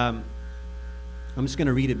 I'm just going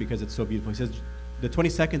to read it because it's so beautiful. He says, "The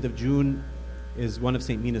 22nd of June is one of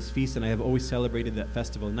St. Mina's feasts, and I have always celebrated that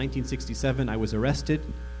festival. In 1967, I was arrested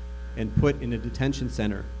and put in a detention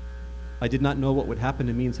center. I did not know what would happen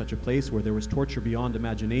to me in such a place where there was torture beyond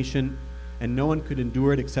imagination, and no one could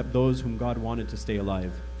endure it except those whom God wanted to stay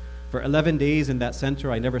alive. For 11 days in that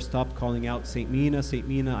center, I never stopped calling out, Saint Mina,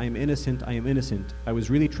 I am innocent, I am innocent. I was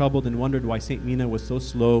really troubled and wondered why Saint Mina was so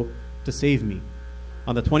slow to save me.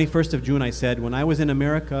 On the 21st of June, I said, when I was in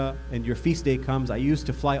America and your feast day comes, I used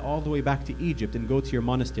to fly all the way back to Egypt and go to your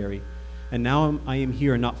monastery. And now I am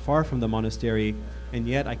here, not far from the monastery, and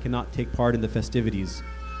yet I cannot take part in the festivities.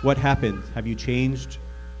 What happened? Have you changed?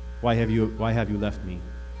 Why have you left me?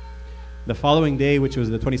 The following day, which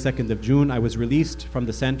was the 22nd of June, I was released from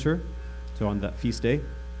the center, so on that feast day.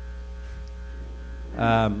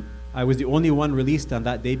 I was the only one released on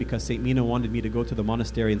that day because St. Mina wanted me to go to the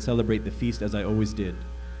monastery and celebrate the feast as I always did.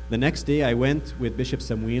 The next day, I went with Bishop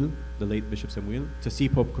Samuel, the late Bishop Samuel, to see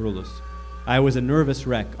Pope Kyrillos. I was a nervous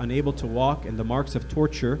wreck, unable to walk, and the marks of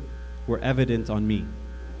torture were evident on me.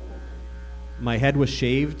 My head was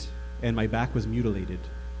shaved, and my back was mutilated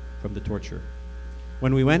from the torture.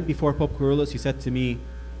 When we went before Pope Kyrillos, he said to me,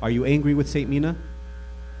 "Are you angry with St. Mina?"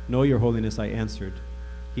 "No, Your Holiness," I answered.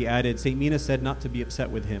 He added, "St. Mina said not to be upset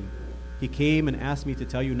with him. He came and asked me to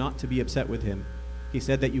tell you not to be upset with him. He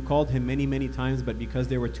said that you called him many, many times, but because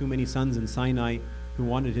there were too many sons in Sinai who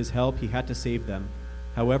wanted his help, he had to save them.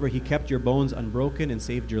 However, he kept your bones unbroken and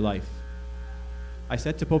saved your life." I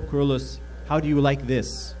said to Pope Kyrillos, "How do you like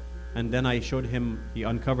this?" And then I showed him, he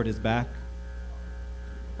uncovered his back,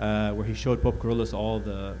 where he showed Pope Kyrillos all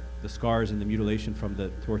the scars and the mutilation from the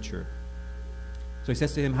torture. So he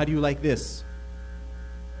says to him, "How do you like this?"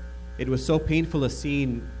 It was so painful a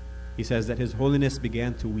scene, he says, that His Holiness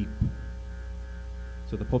began to weep.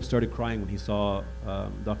 So the Pope started crying when he saw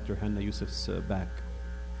Dr. Hanna Yusuf's back.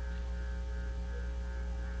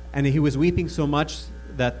 And he was weeping so much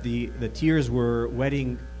that the tears were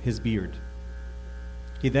wetting his beard.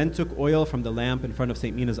 He then took oil from the lamp in front of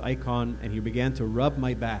St. Mina's icon and he began to rub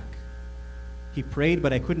my back. He prayed,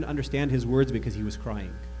 but I couldn't understand his words because he was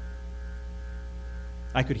crying.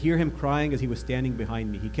 I could hear him crying as he was standing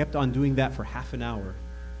behind me. He kept on doing that for half an hour.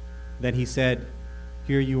 Then he said,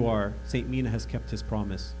 "Here you are. St. Mina has kept his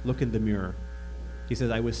promise. Look in the mirror." He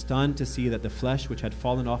says, "I was stunned to see that the flesh which had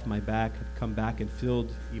fallen off my back had come back and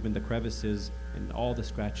filled even the crevices, and all the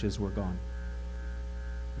scratches were gone."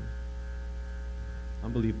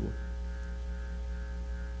 Unbelievable.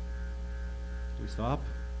 Do we stop?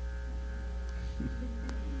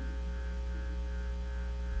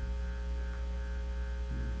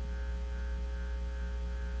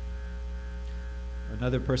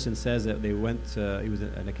 Another person says that they went, he was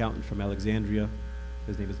an accountant from Alexandria.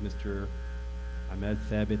 His name is Mr. Ahmed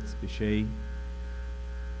Thabit Bishay.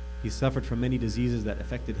 He suffered from many diseases that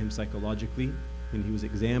affected him psychologically, and he was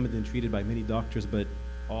examined and treated by many doctors, but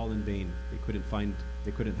all in vain. They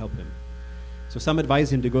couldn't help him. So some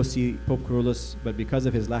advised him to go see Pope Kyrillos, but because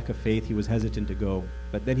of his lack of faith, he was hesitant to go.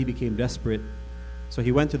 But then he became desperate, so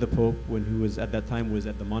he went to the Pope when he was at that time was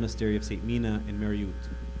at the monastery of St. Mina in Mariut.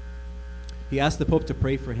 He asked the Pope to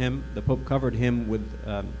pray for him. The Pope covered him with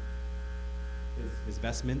his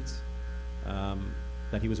vestment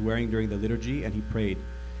that he was wearing during the liturgy, and he prayed.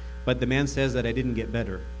 But the man says that I didn't get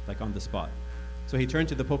better, like on the spot. So he turned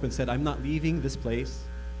to the Pope and said, "I'm not leaving this place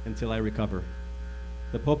until I recover."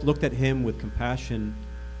 The Pope looked at him with compassion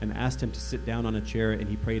and asked him to sit down on a chair, and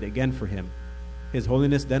he prayed again for him. His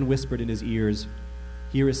Holiness then whispered in his ears,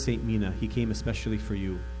 "Here is St. Mina. He came especially for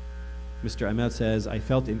you." Mr. Ahmed says, I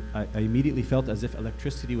immediately felt as if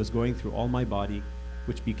electricity was going through all my body,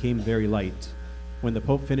 which became very light. When the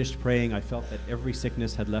Pope finished praying, I felt that every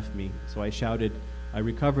sickness had left me. So I shouted, "I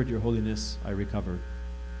recovered, Your Holiness, I recovered."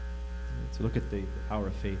 So look at the power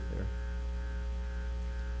of faith there.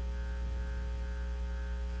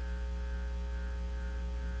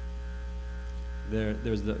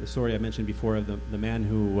 There's the story I mentioned before of the man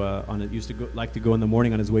who used to like to go in the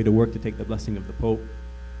morning on his way to work to take the blessing of the Pope.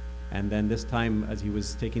 And then this time, as he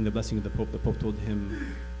was taking the blessing of the Pope told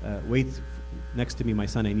him, "Wait next to me, my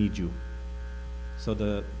son, I need you." So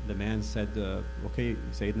the man said, "Okay,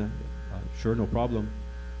 Sayyidina, sure, no problem."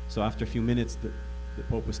 So after a few minutes, the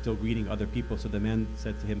Pope was still greeting other people. So the man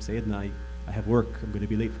said to him, "Sayyidina, I have work. I'm going to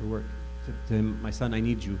be late for work." Said to him, "My son, I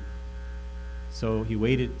need you." So he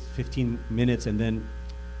waited 15 minutes, and then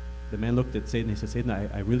the man looked at Sayyidina. He said,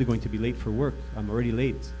 "Sayyidina, I'm really going to be late for work. I'm already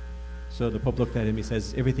late." So the Pope looked at him. He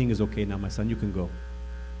says, "Everything is okay now, my son. You can go."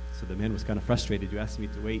 So the man was kind of frustrated. "You asked me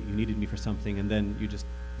to wait. You needed me for something, and then you just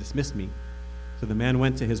dismissed me." So the man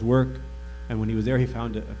went to his work, and when he was there, he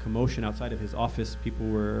found a commotion outside of his office. People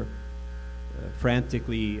were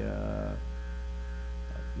frantically,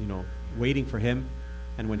 waiting for him.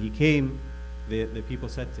 And when he came, the people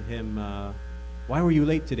said to him, "Why were you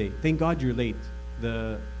late today? Thank God you're late.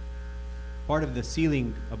 The part of the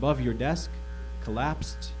ceiling above your desk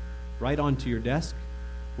collapsed right onto your desk,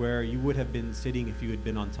 where you would have been sitting if you had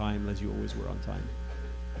been on time, as you always were on time.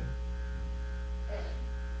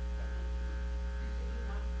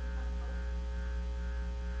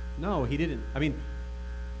 No, he didn't. I mean,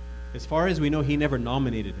 as far as we know, he never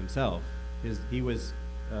nominated himself. He was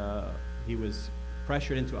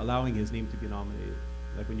pressured into allowing his name to be nominated.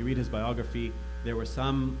 Like when you read his biography, there were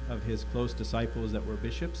some of his close disciples that were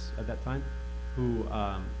bishops at that time who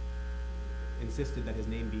insisted that his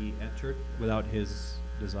name be entered without his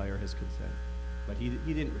desire, his consent. But he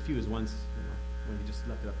didn't refuse once, when he just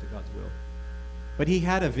left it up to God's will. But he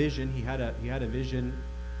had a vision. He had a vision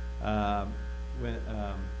of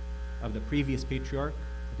the previous patriarch.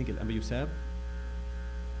 I think it's Abu Yusab,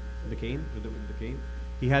 the Cain.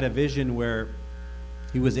 He had a vision where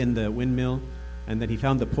he was in the windmill, and then he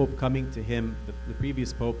found the Pope coming to him, the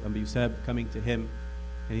previous Pope, Abu Yusab, coming to him,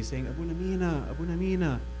 and he's saying, Abu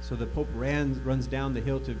Namina. So the Pope runs down the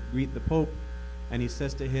hill to greet the Pope, and he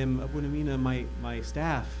says to him, Abu Namina, my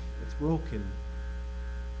staff, it's broken.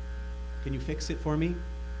 Can you fix it for me?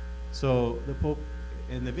 So the Pope,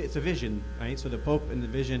 it's a vision, right? So the Pope in the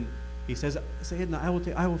vision, he says, Sayyidina,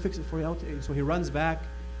 I will fix it for you. So he runs back,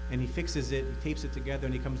 and he fixes it, he tapes it together,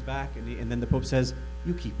 and he comes back, and then the Pope says,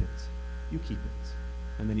 you keep it.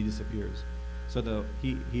 And then he disappears. So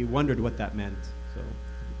he wondered what that meant.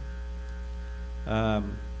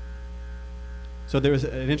 So there was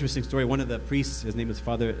an interesting story. One of the priests, his name is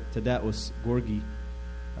Father Tadeusz Gorgi,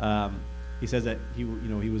 he says that he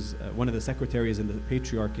was one of the secretaries in the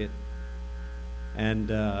patriarchate, and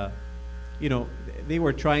they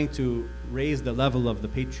were trying to raise the level of the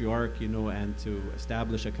patriarch, and to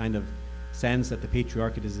establish a kind of sense that the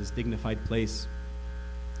patriarchate is this dignified place.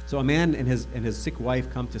 So a man and his sick wife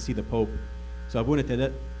come to see the Pope. So Abuna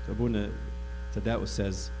Tadeusz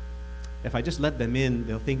says, if I just let them in,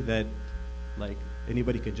 they'll think that like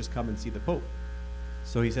anybody could just come and see the Pope.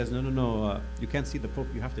 So he says, no, you can't see the Pope.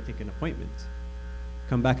 You have to take an appointment.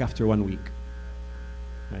 Come back after 1 week.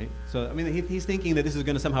 Right? So I mean, he's thinking that this is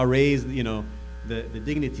going to somehow raise, the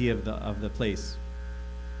dignity of the place.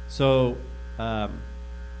 So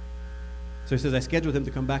he says, I scheduled him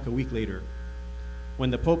to come back a week later. When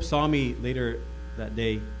the Pope saw me later that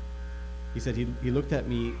day, he said he looked at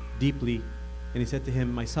me deeply, and he said to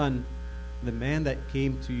him, my son, the man that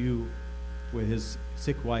came to you with his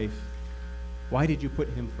sick wife, why did you put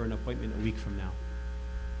him for an appointment a week from now?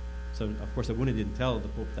 So of course Abuna didn't tell the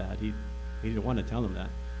Pope that. He didn't want to tell him that.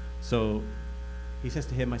 So he says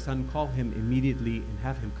to him, my son, call him immediately and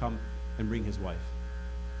have him come and bring his wife.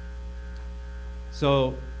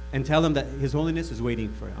 So, and tell him that His Holiness is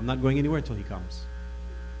waiting for him. I'm not going anywhere until he comes.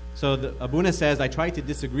 So Abuna says, I tried to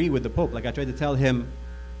disagree with the Pope. Like I tried to tell him,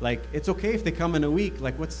 like, it's okay if they come in a week.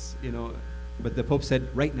 Like what's, but the Pope said,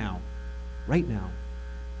 right now.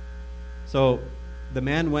 So the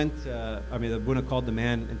man went, Abuna called the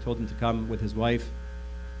man and told him to come with his wife.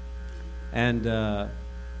 And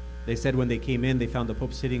they said when they came in, they found the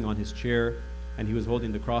Pope sitting on his chair, and he was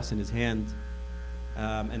holding the cross in his hand.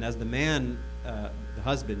 And as the man, the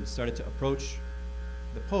husband, started to approach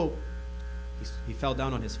the Pope, he fell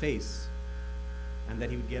down on his face. And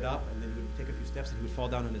then he would get up, and then he would take a few steps, and he would fall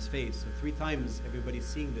down on his face. So 3 times, everybody's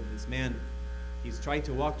seeing that this man, he's trying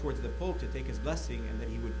to walk towards the Pope to take his blessing, and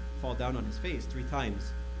then he would fall down on his face 3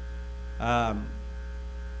 times.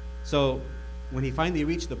 So when he finally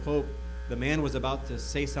reached the Pope, the man was about to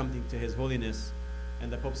say something to His Holiness,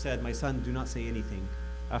 and the Pope said, my son, do not say anything.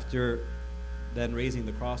 After then raising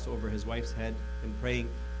the cross over his wife's head and praying,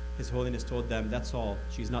 His Holiness told them, that's all,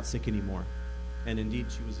 she's not sick anymore. And indeed,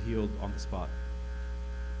 she was healed on the spot.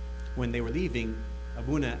 When they were leaving,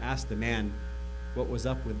 Abuna asked the man, what was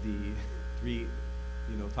up with the 3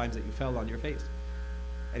 times that you fell on your face?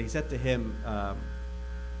 And he said to him,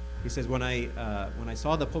 he says, when I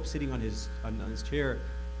saw the Pope sitting on his chair,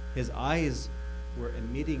 his eyes were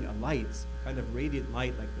emitting a light, a kind of radiant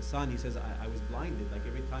light like the sun. He says, I was blinded. Like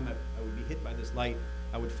every time I would be hit by this light,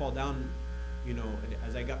 I would fall down, and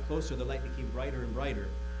as I got closer, the light became brighter and brighter.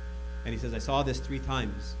 And he says, I saw this 3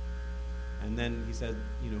 times. And then he said,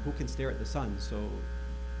 who can stare at the sun? So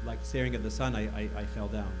like staring at the sun, I fell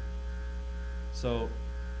down. So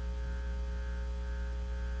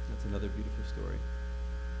that's another beautiful story.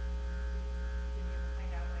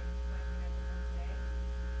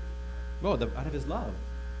 Well, out of his love.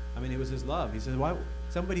 I mean, it was his love. He says, why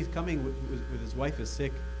somebody's coming with his wife is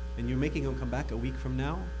sick, and you're making him come back a week from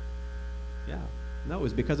now? Yeah. No, it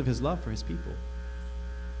was because of his love for his people.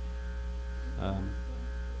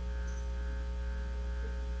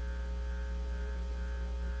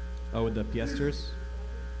 With the piasters?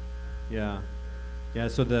 Yeah. Yeah,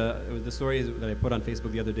 so the story that I put on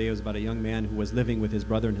Facebook the other day was about a young man who was living with his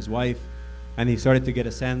brother and his wife, and he started to get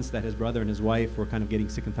a sense that his brother and his wife were kind of getting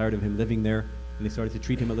sick and tired of him living there, and they started to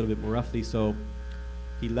treat him a little bit more roughly. So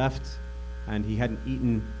he left, and he hadn't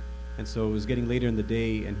eaten, and so it was getting later in the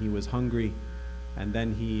day, and he was hungry, and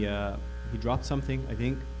then he dropped something, I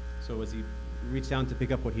think. So as he reached down to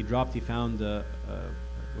pick up what he dropped, he found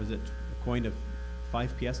was it a coin of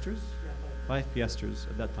 5 piastres? Yeah, 5 piastres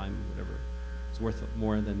at that time, whatever. It's worth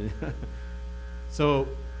more than So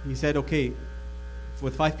he said, okay,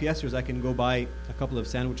 with 5 piastres I can go buy a couple of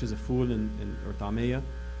sandwiches of fool or tameya,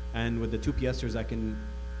 and with the 2 piastres I can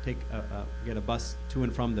get a bus to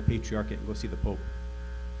and from the patriarch and go see the Pope.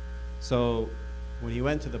 So when he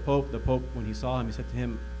went to the Pope, when he saw him, he said to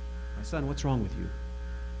him, "My son, what's wrong with you?"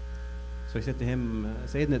 So he said to him,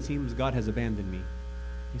 "Sayyidina, it seems God has abandoned me."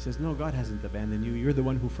 He says, "No, God hasn't abandoned you. You're the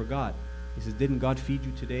one who forgot." He says, "Didn't God feed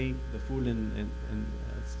you today the food and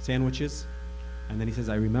sandwiches?" And then he says,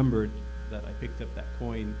 "I remembered that I picked up that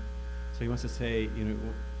coin." So he wants to say,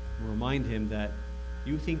 remind him that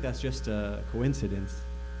you think that's just a coincidence,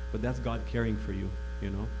 but that's God caring for you,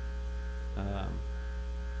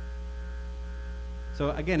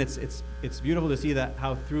 So again, it's beautiful to see that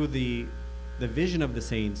how through the vision of the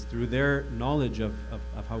saints, through their knowledge of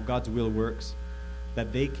how God's will works,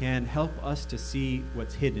 that they can help us to see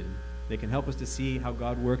what's hidden. They can help us to see how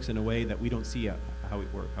God works in a way that we don't see how He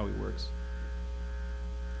works.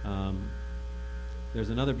 There's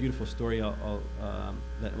another beautiful story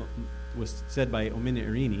that was said by Umm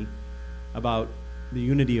Irini about the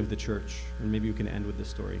unity of the church, and maybe you can end with this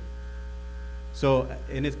story. So,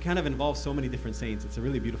 and it kind of involves so many different saints. It's a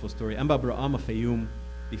really beautiful story. Amba Brahma Fayoum,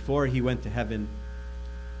 before he went to heaven,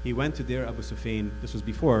 he went to Deir Abu Sufyan. This was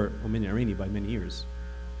before Umm Irini by many years.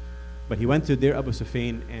 But he went to Deir Abu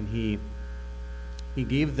Sufyan, and he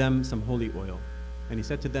gave them some holy oil. And he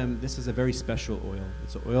said to them, "This is a very special oil.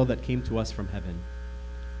 It's an oil that came to us from heaven."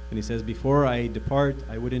 And he says, "Before I depart,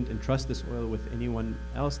 I wouldn't entrust this oil with anyone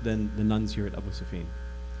else than the nuns here at Abu Sufyan."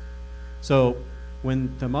 So when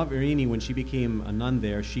Tamab Irini, when she became a nun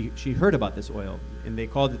there, she heard about this oil, and they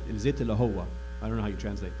called it Zit al-Lahowa. I don't know how you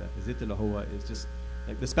translate that. Zit al-Lahowa is just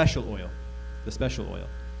like the special oil.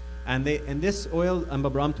 And this oil, Amba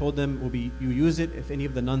Braham told them, you use it if any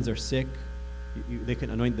of the nuns are sick, they can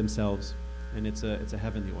anoint themselves, and it's a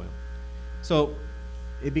heavenly oil. So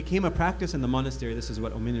it became a practice in the monastery. This is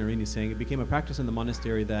what Umm Irini is saying. It became a practice in the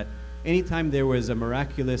monastery that anytime there was a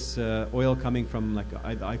miraculous oil coming from like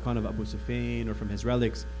the icon of Abu Sufyan or from his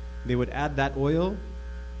relics, they would add that oil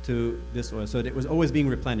to this oil. So it was always being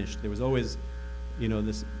replenished. There was always,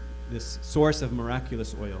 this source of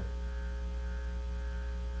miraculous oil.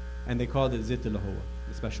 And they called it Zit al-Lahowa,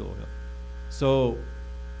 the special oil.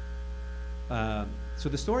 So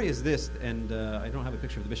the story is this, and I don't have a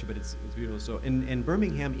picture of the bishop, but it's beautiful. So in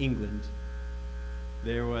Birmingham, England,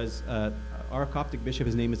 there was our Coptic bishop.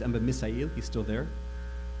 His name is Amba Misail. He's still there.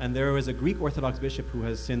 And there was a Greek Orthodox bishop who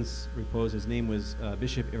has since reposed. His name was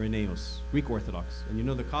Bishop Irenaeus, Greek Orthodox. And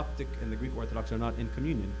the Coptic and the Greek Orthodox are not in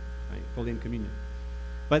communion, right? Fully in communion.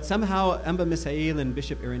 But somehow Amba Misail and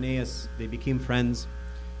Bishop Irenaeus, they became friends.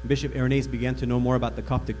 Bishop Irenaeus began to know more about the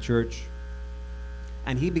Coptic church.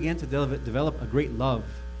 And he began to develop a great love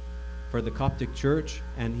for the Coptic church,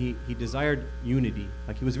 and he desired unity.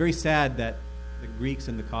 Like, he was very sad that the Greeks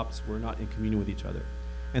and the Copts were not in communion with each other.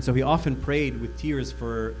 And so he often prayed with tears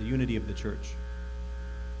for the unity of the church.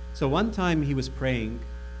 So one time he was praying.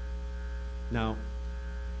 Now,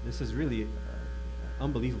 this is really an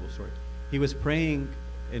unbelievable story. He was praying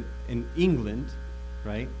in England,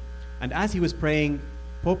 right? And as he was praying,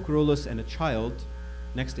 Pope Kyrillos and a child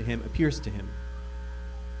next to him appears to him.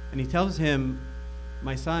 And he tells him,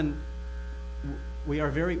 "My son, we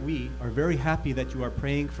are very happy that you are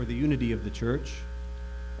praying for the unity of the church,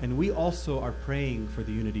 and we also are praying for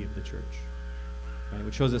the unity of the church." Right?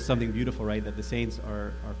 Which shows us something beautiful, right? That the saints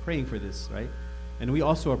are praying for this, right? And we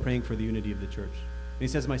also are praying for the unity of the church. And he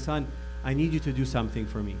says, "My son, I need you to do something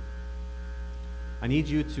for me. I need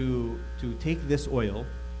you to take this oil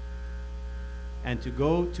and to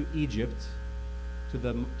go to Egypt, to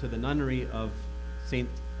the nunnery of Saint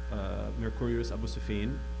Mercurius Abu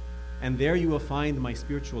Sufyan, and there you will find my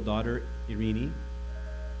spiritual daughter, Irini,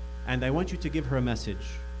 and I want you to give her a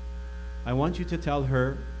message. I want you to tell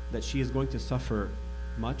her that she is going to suffer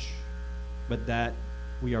much, but that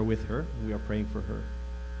we are with her, and we are praying for her.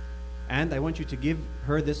 And I want you to give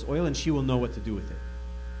her this oil, and she will know what to do with it,"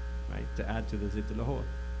 right? To add to the Zit al-Lahowa.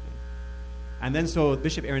 And then so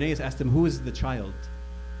Bishop Irenaeus asked him, "Who is the child?"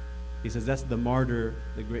 He says, "That's the martyr,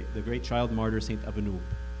 the great child martyr, Saint Abanub."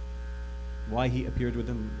 Why he appeared with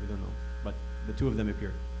him, we don't know. But the two of them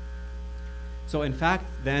appear. So in fact,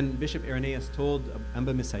 then Bishop Irenaeus told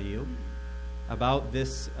Amba Misail about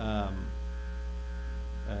this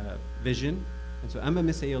vision. And so Amba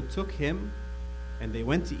Misail took him, and they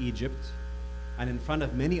went to Egypt, and in front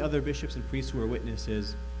of many other bishops and priests who were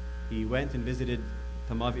witnesses, he went and visited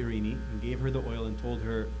Tamav Irini and gave her the oil and told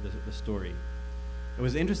her the story. It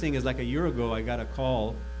was interesting, is like a year ago, I got a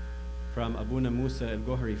call from Abuna Musa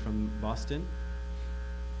al-Gohari from Boston,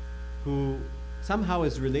 who somehow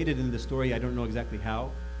is related in the story. I don't know exactly how,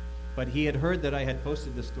 but he had heard that I had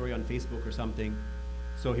posted the story on Facebook or something,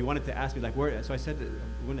 so he wanted to ask me, like, where. So I said,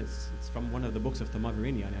 when it's from one of the books of Tamav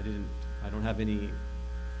Irini, and I don't have any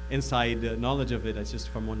inside knowledge of it. It's just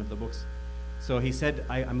from one of the books. So he said,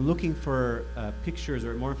 I'm looking for pictures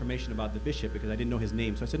or more information about the bishop because I didn't know his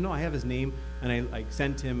name. So I said, no, I have his name, and I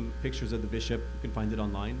sent him pictures of the bishop. You can find it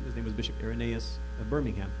online. His name was Bishop Irenaeus of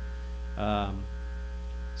Birmingham.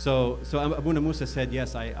 So Abuna Musa said,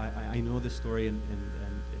 yes, I know this story, and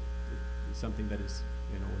it's something that is,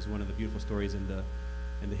 was one of the beautiful stories in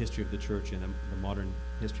the history of the church and the modern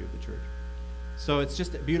history of the church. So it's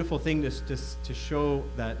just a beautiful thing to show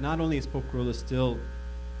that not only is Pope Kyrillos still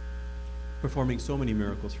performing so many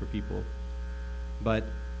miracles for people, but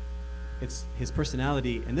it's his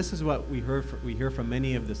personality. And this is what we hear from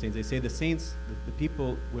many of the saints. They say the saints, the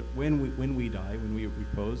people, when we die, when we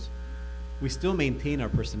repose, we still maintain our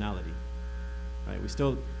personality, right? We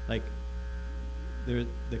still, like, the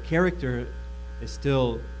character is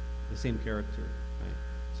still the same character, right?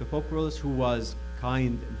 So Pope Kyrillos, who was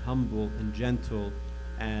kind and humble and gentle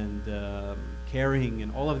and caring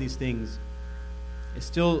and all of these things, is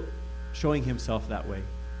still showing himself that way.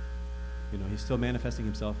 He's still manifesting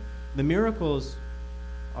himself. The miracles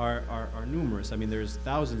are numerous. I mean, there's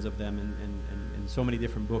thousands of them in so many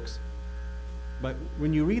different books. But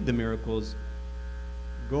when you read the miracles,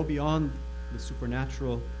 go beyond the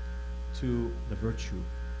supernatural to the virtue.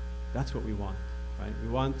 That's what we want, right? We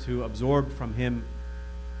want to absorb from him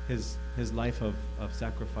his life of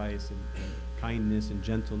sacrifice and kindness and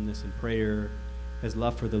gentleness and prayer, his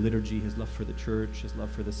love for the liturgy, his love for the church, his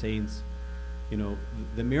love for the saints.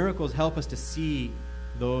 The miracles help us to see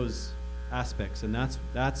those aspects, and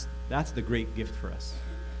that's the great gift for us.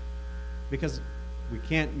 Because we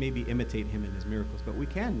can't maybe imitate him in his miracles, but we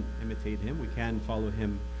can imitate him. We can follow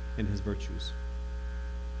him in his virtues.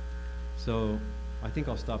 So I think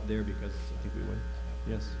I'll stop there because I think we went.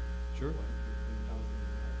 Yes, sure.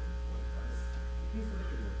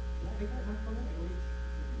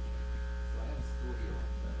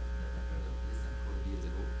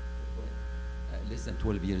 Less than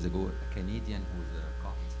 12 years ago, a Canadian who's a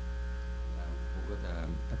Copt, who got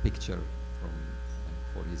a picture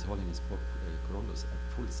for His Holiness Pope Kyrillos at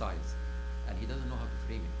full size, and he doesn't know how to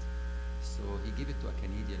frame it. So he gave it to a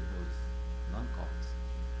Canadian who's non-Copt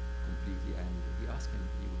completely, and he asked him,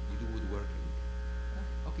 you do woodworking?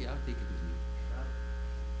 Okay, I'll take it with me.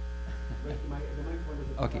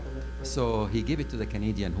 Okay, so he gave it to the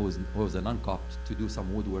Canadian who's a non-Copt to do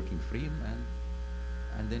some woodworking frame,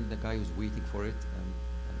 and then the guy was waiting for it, and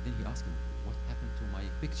then he asked him, what happened to my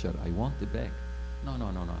picture? I want it back. No, I'm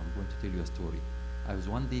going to tell you a story. I was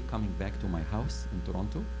one day coming back to my house in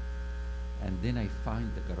Toronto, and then I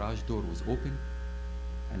find the garage door was open,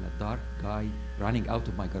 and a dark guy running out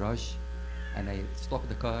of my garage, and I stopped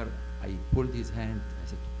the car, I pulled his hand, I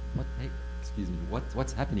said, what the heck, excuse me,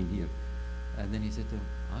 what's happening here? And then he said to him,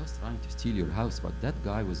 I was trying to steal your house, but that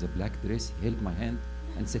guy with the black dress held my hand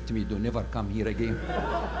and said to me, don't never come here again. So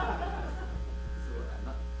I'm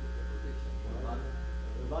not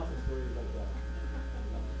There's lots of stories like that.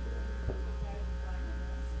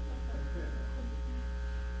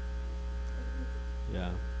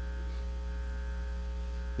 Yeah.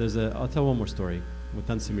 I'll tell one more story with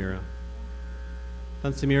Tan Samira.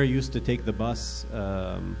 Tan Samira used to take the bus,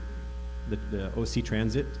 the OC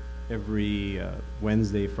Transit, every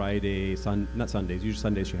Wednesday, Friday, not Sundays, usually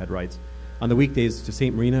Sundays she had rides. On the weekdays to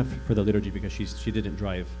St. Marina for the liturgy because she didn't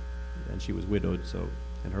drive, and she was widowed,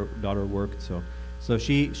 and her daughter worked, so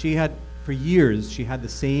she had, for years, she had the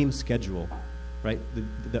same schedule, right?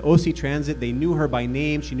 The OC Transit, they knew her by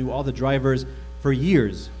name, she knew all the drivers for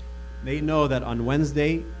years. They know that on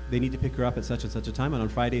Wednesday they need to pick her up at such and such a time, and on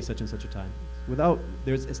Friday such and such a time.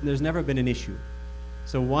 There's never been an issue.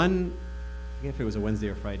 So I forget if it was a Wednesday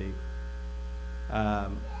or Friday.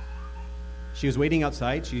 She was waiting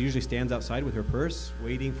outside. She usually stands outside with her purse,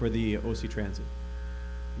 waiting for the OC Transit.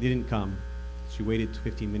 They didn't come. She waited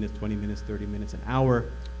 15 minutes, 20 minutes, 30 minutes, an hour.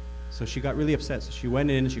 So she got really upset. So she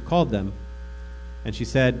went in and she called them, and she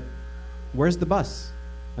said, "Where's the bus?"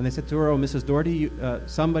 And they said to her, "Oh, Mrs. Doherty,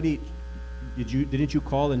 somebody, didn't you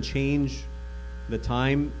call and change the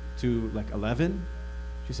time to like 11.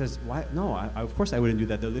 She says, why? No, of course I wouldn't do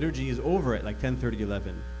that. The liturgy is over at like 10:30,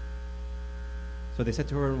 11. So they said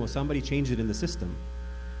to her, well, somebody changed it in the system.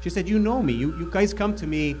 She said, you know me. You guys come to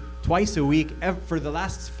me twice a week for the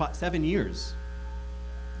last 7 years.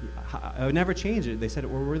 I would never change it. They said,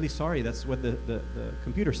 we're really sorry. That's what the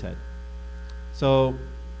computer said. So,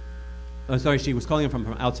 sorry, she was calling him from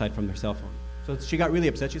outside from their cell phone. So she got really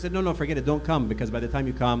upset. She said, no, forget it. Don't come, because by the time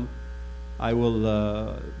you come, I will,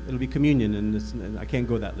 it'll be communion, and I can't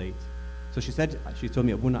go that late. So she told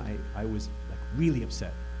me, Abuna, I was like really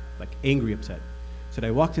upset, like angry upset. So I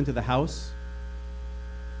walked into the house,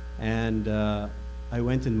 and I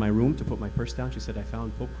went in my room to put my purse down. She said, I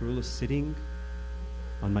found Pope Kyrillos sitting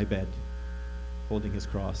on my bed, holding his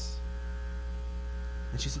cross.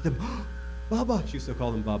 And she said to him, Baba. She used to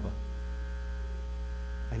call him Baba.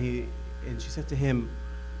 And she said to him,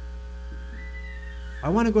 I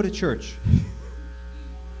want to go to church.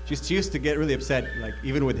 She used to get really upset, like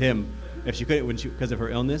even with him, if she couldn't, because of her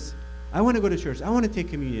illness. I want to go to church. I want to take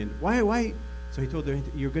communion. Why? So he told her,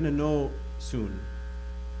 you're going to know soon.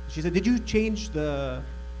 She said, did you change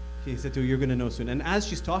he said to her, you're going to know soon. And as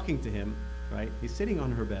she's talking to him, right, he's sitting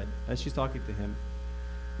on her bed. As she's talking to him,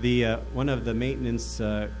 one of the maintenance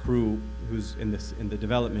crew who's in the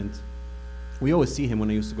development, we always see him when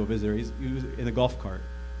I used to go visit her. He's in a golf cart.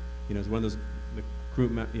 He's one of those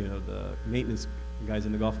the maintenance guys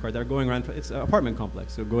in the golf cart that are going around. It's an apartment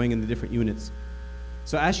complex, so going in the different units.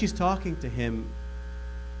 So as she's talking to him,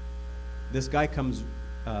 this guy comes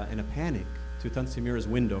in a panic to Tansimira's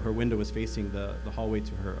window. Her window was facing the hallway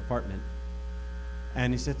to her apartment.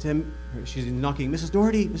 And he said to him, she's knocking, Mrs.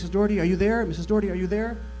 Doherty, are you there? Mrs. Doherty, are you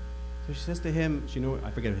there? So she says to him,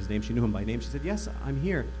 I forget his name, she knew him by name. She said, yes, I'm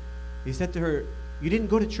here. He said to her, you didn't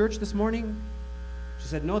go to church this morning? She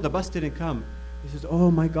said, no, the bus didn't come. He says, oh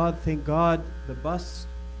my God, thank God, the bus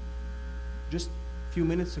just a few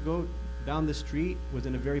minutes ago down the street was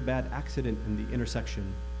in a very bad accident in the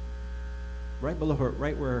intersection, right below her,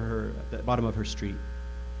 right where at the bottom of her street.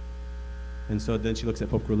 And so then she looks at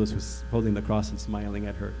Pope Kyrillos, who's holding the cross and smiling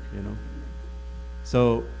at her,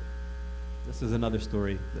 So this is another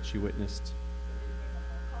story that she witnessed.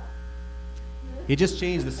 He just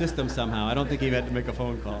changed the system somehow. I don't think he had to make a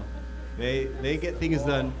phone call. They get things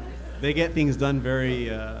done. They get things done very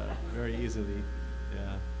very easily.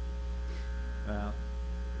 Yeah.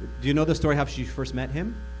 Do you know the story how she first met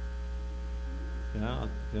him? Yeah.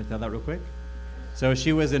 Can I tell that real quick? So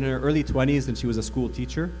she was in her early 20s and she was a school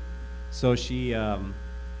teacher. So she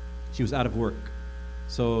was out of work.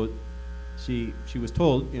 So she was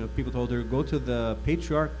told, people told her, go to the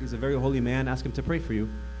patriarch. He's a very holy man. Ask him to pray for you.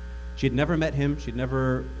 She had never met him. She'd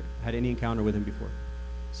never had any encounter with him before.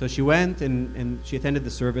 So she went and she attended the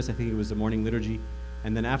service. I think it was the morning liturgy.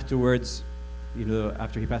 And then afterwards,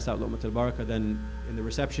 after he passed out Luqmat al-Baraka, then in the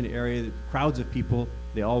reception area, crowds of people,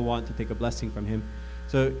 they all want to take a blessing from him.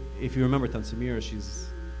 So if you remember Tansimira,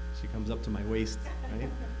 she comes up to my waist, right?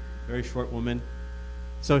 Very short woman.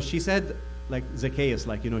 So she said, like Zacchaeus,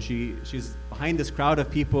 she's behind this crowd of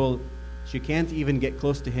people. She can't even get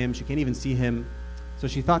close to him. She can't even see him. So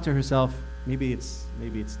she thought to herself, maybe it's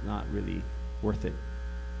not really worth it.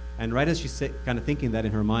 And right as she's kind of thinking that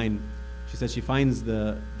in her mind, she says she finds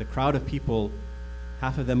the crowd of people,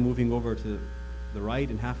 half of them moving over to the right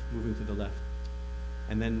and half moving to the left.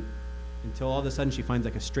 And then until all of a sudden she finds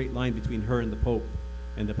like a straight line between her and the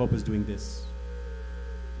Pope is doing this.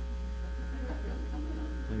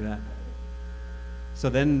 Like that. So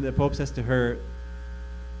then the Pope says to her,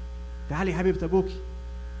 Ta'ali Habib Tabuki.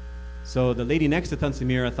 So the lady next to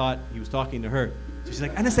Tansimira thought he was talking to her. So she's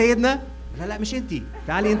like, Ana Sayyidna? La la mish inti.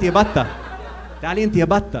 Ta'ali inti ya batta. Ta'ali inti ya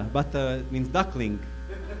batta. Batta means duckling.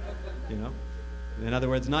 In other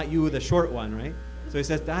words, not you, the short one, right? So he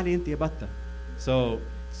says, Ta'ali inti ya batta. So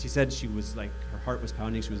she said she was like, her heart was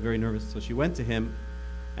pounding. She was very nervous. So she went to him.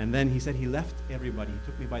 And then he said he left everybody. He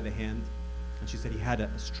took me by the hand. And she said he had a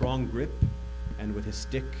strong grip. And with his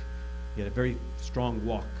stick, he had a very strong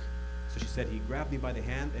walk. So she said he grabbed me by the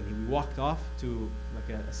hand and he walked off to like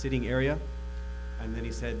a sitting area. And then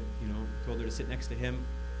he said, told her to sit next to him.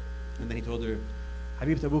 And then he told her,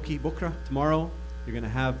 Habib Tabuki, Bukra, tomorrow you're going to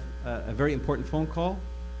have a very important phone call.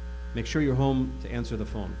 Make sure you're home to answer the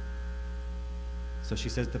phone. So she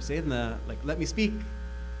says, Tab Sayyidina, let me speak.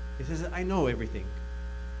 He says, I know everything.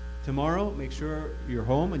 Tomorrow, make sure you're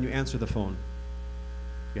home and you answer the phone.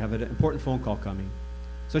 You have an important phone call coming.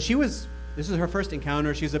 So this is her first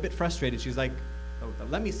encounter. She's a bit frustrated. She's like, oh,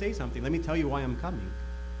 let me say something. Let me tell you why I'm coming.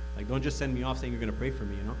 Don't just send me off saying you're going to pray for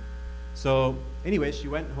me, So anyway, she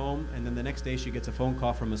went home, and then the next day she gets a phone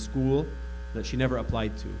call from a school that she never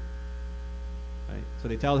applied to. Right? So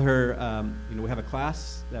they tell her, we have a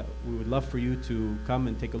class that we would love for you to come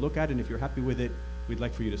and take a look at, and if you're happy with it, we'd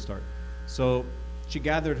like for you to start. So she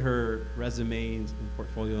gathered her resume and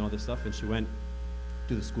portfolio and all this stuff, and she went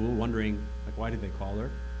to the school wondering, like, why did they call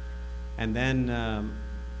her? And then,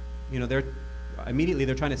 they're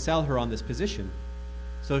trying to sell her on this position.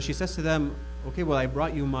 So she says to them, okay, well, I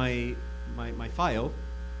brought you my file,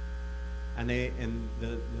 and the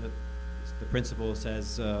principal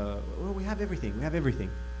says, well, we have everything.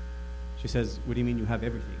 She says, what do you mean you have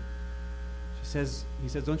everything? He says,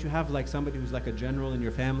 don't you have like somebody who's like a general in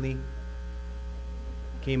your family?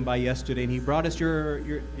 Came by yesterday and he brought us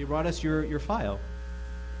your file.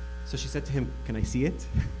 So she said to him, can I see it?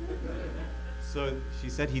 So she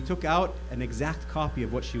said he took out an exact copy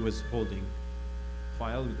of what she was holding,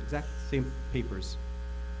 file with exact same papers.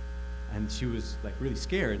 And she was like really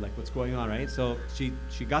scared, like what's going on, right? So she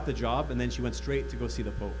got the job, and then she went straight to go see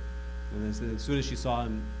the Pope. And as soon as she saw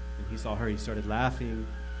him and he saw her, he started laughing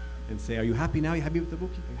and say, are you happy now? Are you happy with the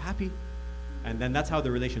book? Are you happy? And then that's how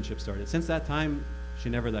the relationship started. Since that time, she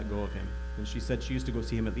never let go of him. And she said she used to go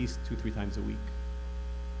see him at least 2-3 times a week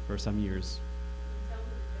for some years.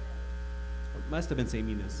 It must have been St.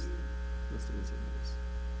 Minas.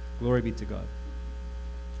 Glory be to God.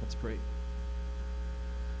 Let's pray.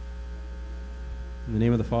 In the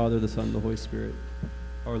name of the Father, the Son, and the Holy Spirit.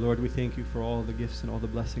 Our Lord, we thank you for all the gifts and all the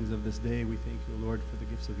blessings of this day. We thank you, Lord, for the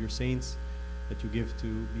gifts of your saints that you give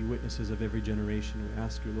to be witnesses of every generation. We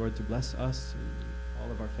ask you, Lord, to bless us and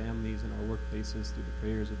all of our families and our workplaces through the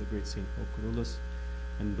prayers of the great Saint Pope Kyrillos,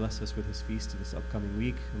 and bless us with his feast this upcoming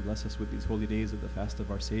week, and bless us with these holy days of the fast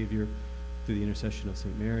of our Savior through the intercession of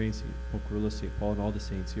St. Mary, St. Pope Kyrillos, St. Paul, and all the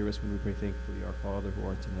saints. Hear us when we pray thankfully, our Father who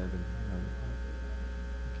art in heaven. Amen.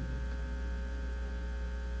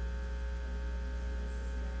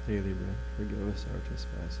 Daily bread, forgive us our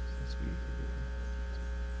trespasses, as we forgive.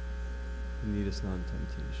 And lead us not into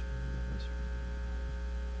temptation.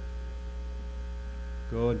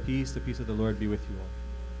 Go in peace. The peace of the Lord be with you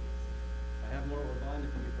all. I have more Urban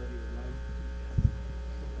if you